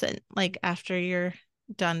person? Like after you're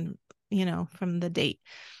done, from the date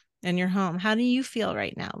and you're home, how do you feel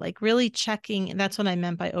right now? Like really checking. That's what I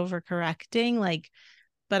meant by overcorrecting. Like,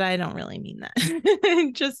 but I don't really mean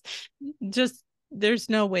that. just there's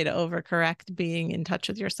no way to overcorrect being in touch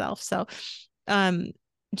with yourself. So, um,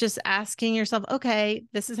 just asking yourself, okay,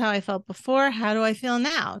 this is how I felt before. How do I feel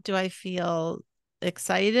now? Do I feel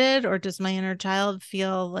excited, or does my inner child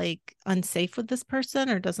feel like unsafe with this person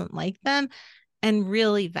or doesn't like them? And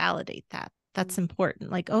really validate that. That's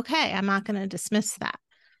important. Like, okay, I'm not going to dismiss that.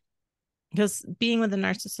 Because being with a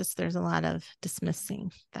narcissist, there's a lot of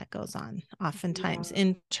dismissing that goes on oftentimes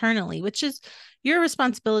internally, which is your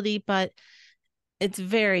responsibility, but it's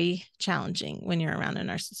very challenging when you're around a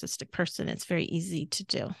narcissistic person. It's very easy to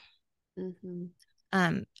do. Mm-hmm.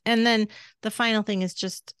 And then the final thing is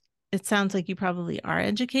just, it sounds like you probably are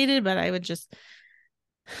educated, but I would just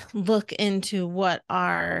look into what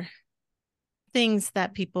are things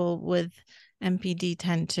that people with NPD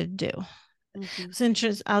tend to do. Mm-hmm.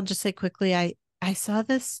 So I'll just say quickly, I saw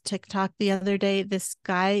this TikTok the other day. This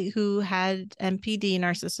guy who had NPD,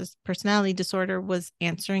 narcissistic personality disorder, was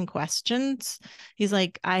answering questions. He's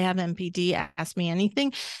like, I have NPD, ask me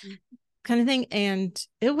anything, kind of thing. And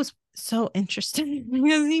it was so interesting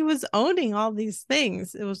because he was owning all these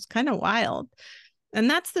things. It was kind of wild. And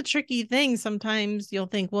that's the tricky thing. Sometimes you'll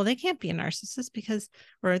think, well, they can't be a narcissist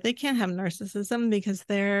or they can't have narcissism because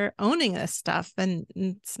they're owning this stuff. And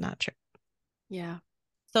it's not true. Yeah.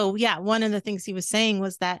 So yeah, one of the things he was saying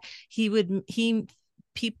was that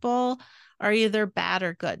people are either bad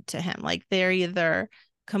or good to him. Like they're either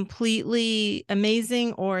completely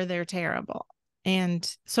amazing or they're terrible. And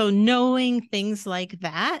so knowing things like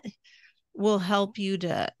that will help you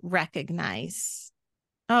to recognize,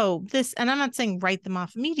 oh, this, and I'm not saying write them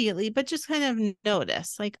off immediately, but just kind of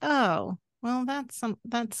notice, like, oh, well, that's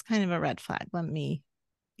kind of a red flag. Let me,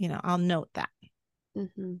 I'll note that.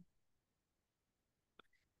 Mm-hmm.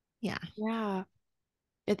 Yeah. Yeah.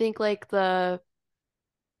 I think like the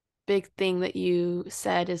big thing that you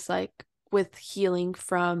said is like with healing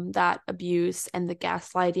from that abuse and the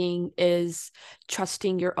gaslighting is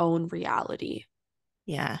trusting your own reality,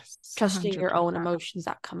 Yes. trusting your 100%. own emotions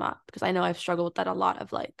that come up. Because I know I've struggled with that a lot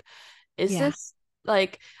of like, is Yeah. this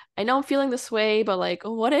like, I know I'm feeling this way, but like,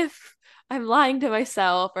 what if I'm lying to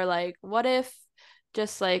myself? Or like, what if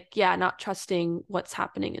just like, yeah, not trusting what's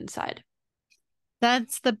happening inside.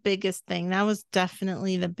 That's the biggest thing. That was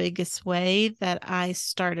definitely the biggest way that I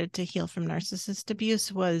started to heal from narcissist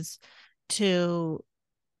abuse, was to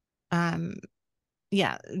um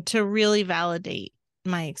yeah, to really validate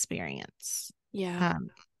my experience. Yeah. Um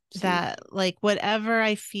that like whatever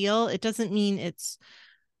I feel, it doesn't mean it's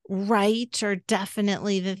right or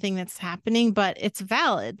definitely the thing that's happening, but it's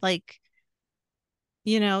valid. Like,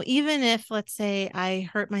 even if, let's say, I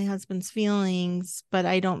hurt my husband's feelings, but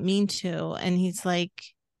I don't mean to, and he's like,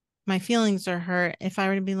 my feelings are hurt. If I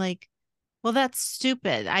were to be like, well, that's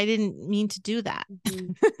stupid, I didn't mean to do that,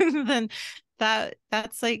 Mm-hmm. then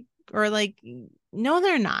that's like, or like, no,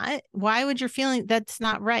 they're not. Why would your feeling? That's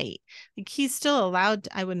not right. Like, he's still allowed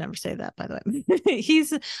I would never say that, by the way.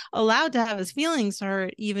 He's allowed to have his feelings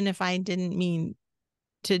hurt, even if I didn't mean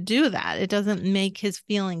to do that. It doesn't make his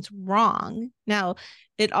feelings wrong. Now,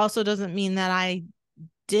 it also doesn't mean that I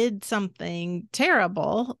did something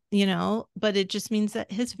terrible, but it just means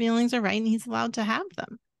that his feelings are right and he's allowed to have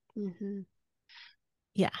them. Mm-hmm.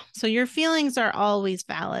 Yeah. So your feelings are always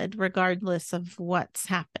valid, regardless of what's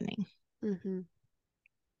happening. Mm-hmm.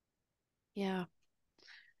 Yeah.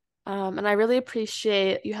 And I really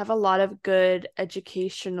appreciate you have a lot of good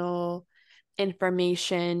educational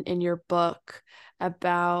information in your book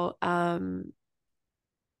about what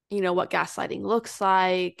gaslighting looks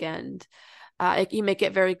like, and you make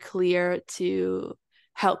it very clear to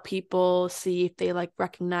help people see if they like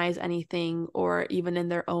recognize anything, or even in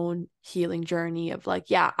their own healing journey of like,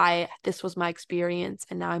 yeah, this was my experience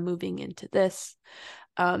and now I'm moving into this.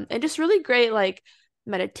 And just really great like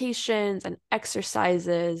meditations and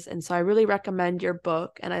exercises. And so I really recommend your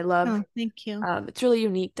book. And I love, Oh, thank you. it's really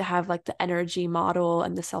unique to have like the energy model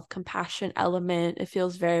and the self-compassion element. It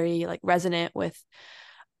feels very like resonant with,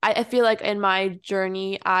 I feel like in my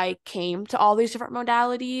journey, I came to all these different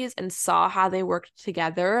modalities and saw how they worked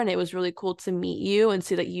together. And it was really cool to meet you and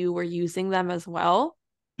see that you were using them as well.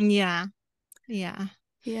 Yeah. Yeah.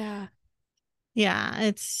 Yeah.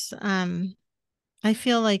 Yeah. I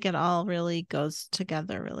feel like it all really goes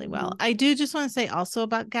together really well. Mm-hmm. I do just want to say also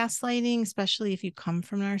about gaslighting, especially if you come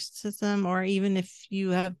from narcissism, or even if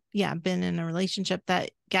you have, been in a relationship,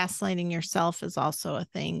 that gaslighting yourself is also a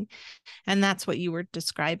thing. And that's what you were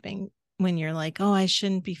describing when you're like, oh, I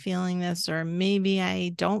shouldn't be feeling this, or maybe I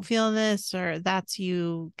don't feel this, or that's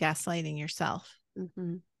you gaslighting yourself.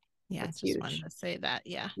 Mm-hmm. Yeah, I That's just wanted huge. to say that.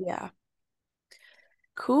 Yeah. Yeah.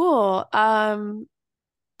 Cool.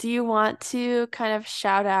 Do you want to kind of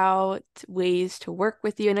shout out ways to work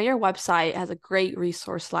with you? I know your website has a great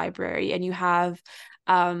resource library, and you have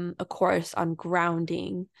a course on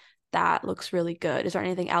grounding that looks really good. Is there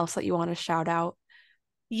anything else that you want to shout out?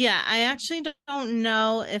 Yeah, I actually don't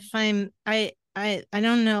know if I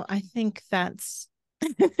don't know. I think that's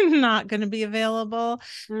not going to be available,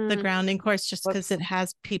 the Mm, grounding course, just because whoops. it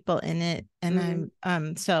has people in it, and Mm,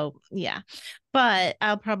 I'm so yeah. But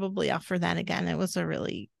I'll probably offer that again. It was a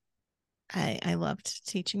really I loved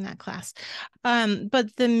teaching that class.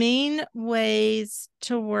 But the main ways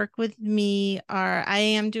to work with me are, I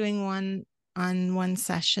am doing one-on-one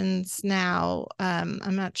sessions now.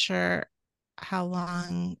 I'm not sure how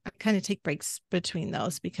long. I kind of take breaks between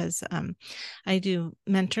those because I do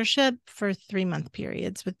mentorship for 3-month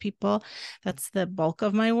periods with people. That's the bulk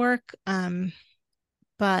of my work.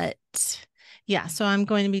 But yeah, so I'm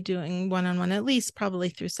going to be doing one-on-one at least probably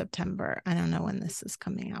through September. I don't know when this is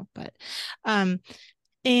coming out, but um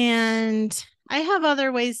and I have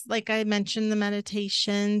other ways, like I mentioned, the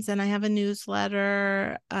meditations, and I have a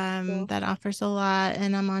newsletter cool. that offers a lot,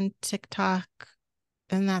 and I'm on TikTok,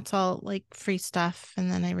 and that's all like free stuff,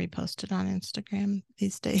 and then I repost it on Instagram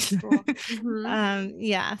these days. Cool. Mm-hmm.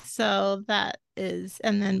 Yeah, so that is,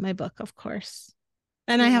 and then my book, of course.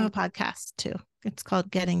 And I have Yeah. a podcast too. It's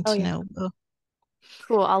called Getting Oh, to yeah. Know Boo.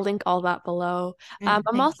 Cool. I'll link all that below. I'm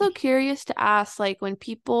Thank you. also curious to ask, like, when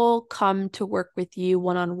people come to work with you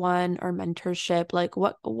one-on-one or mentorship, like,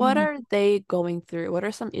 what Mhm. are they going through? What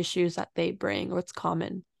are some issues that they bring? What's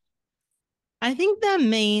common? I think the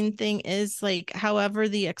main thing is like, however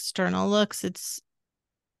the external looks, it's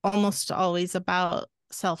almost always about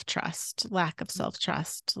self-trust, lack of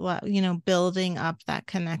self-trust, building up that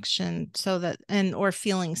connection, so that, and or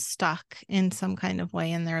feeling stuck in some kind of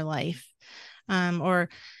way in their life, or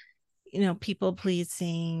people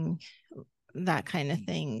pleasing, that kind of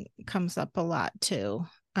thing comes up a lot too.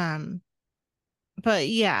 um but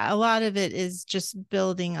yeah, a lot of it is just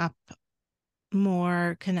building up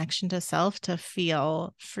more connection to self, to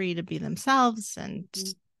feel free to be themselves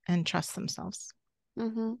Mm-hmm. and trust themselves.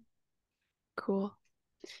 Mm-hmm. Cool.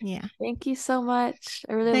 Yeah. Thank you so much.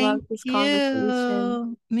 I really love Thank this conversation.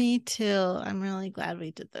 you. Me too. I'm really glad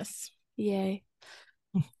we did this. Yay.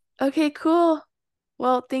 Okay, cool.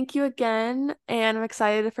 Well, thank you again. And I'm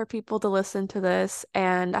excited for people to listen to this.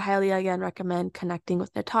 And I highly again recommend connecting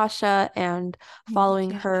with Natasha and Thank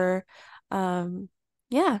following you. her.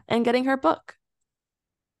 Yeah, and getting her book.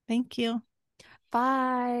 Thank you.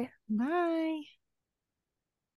 Bye. Bye.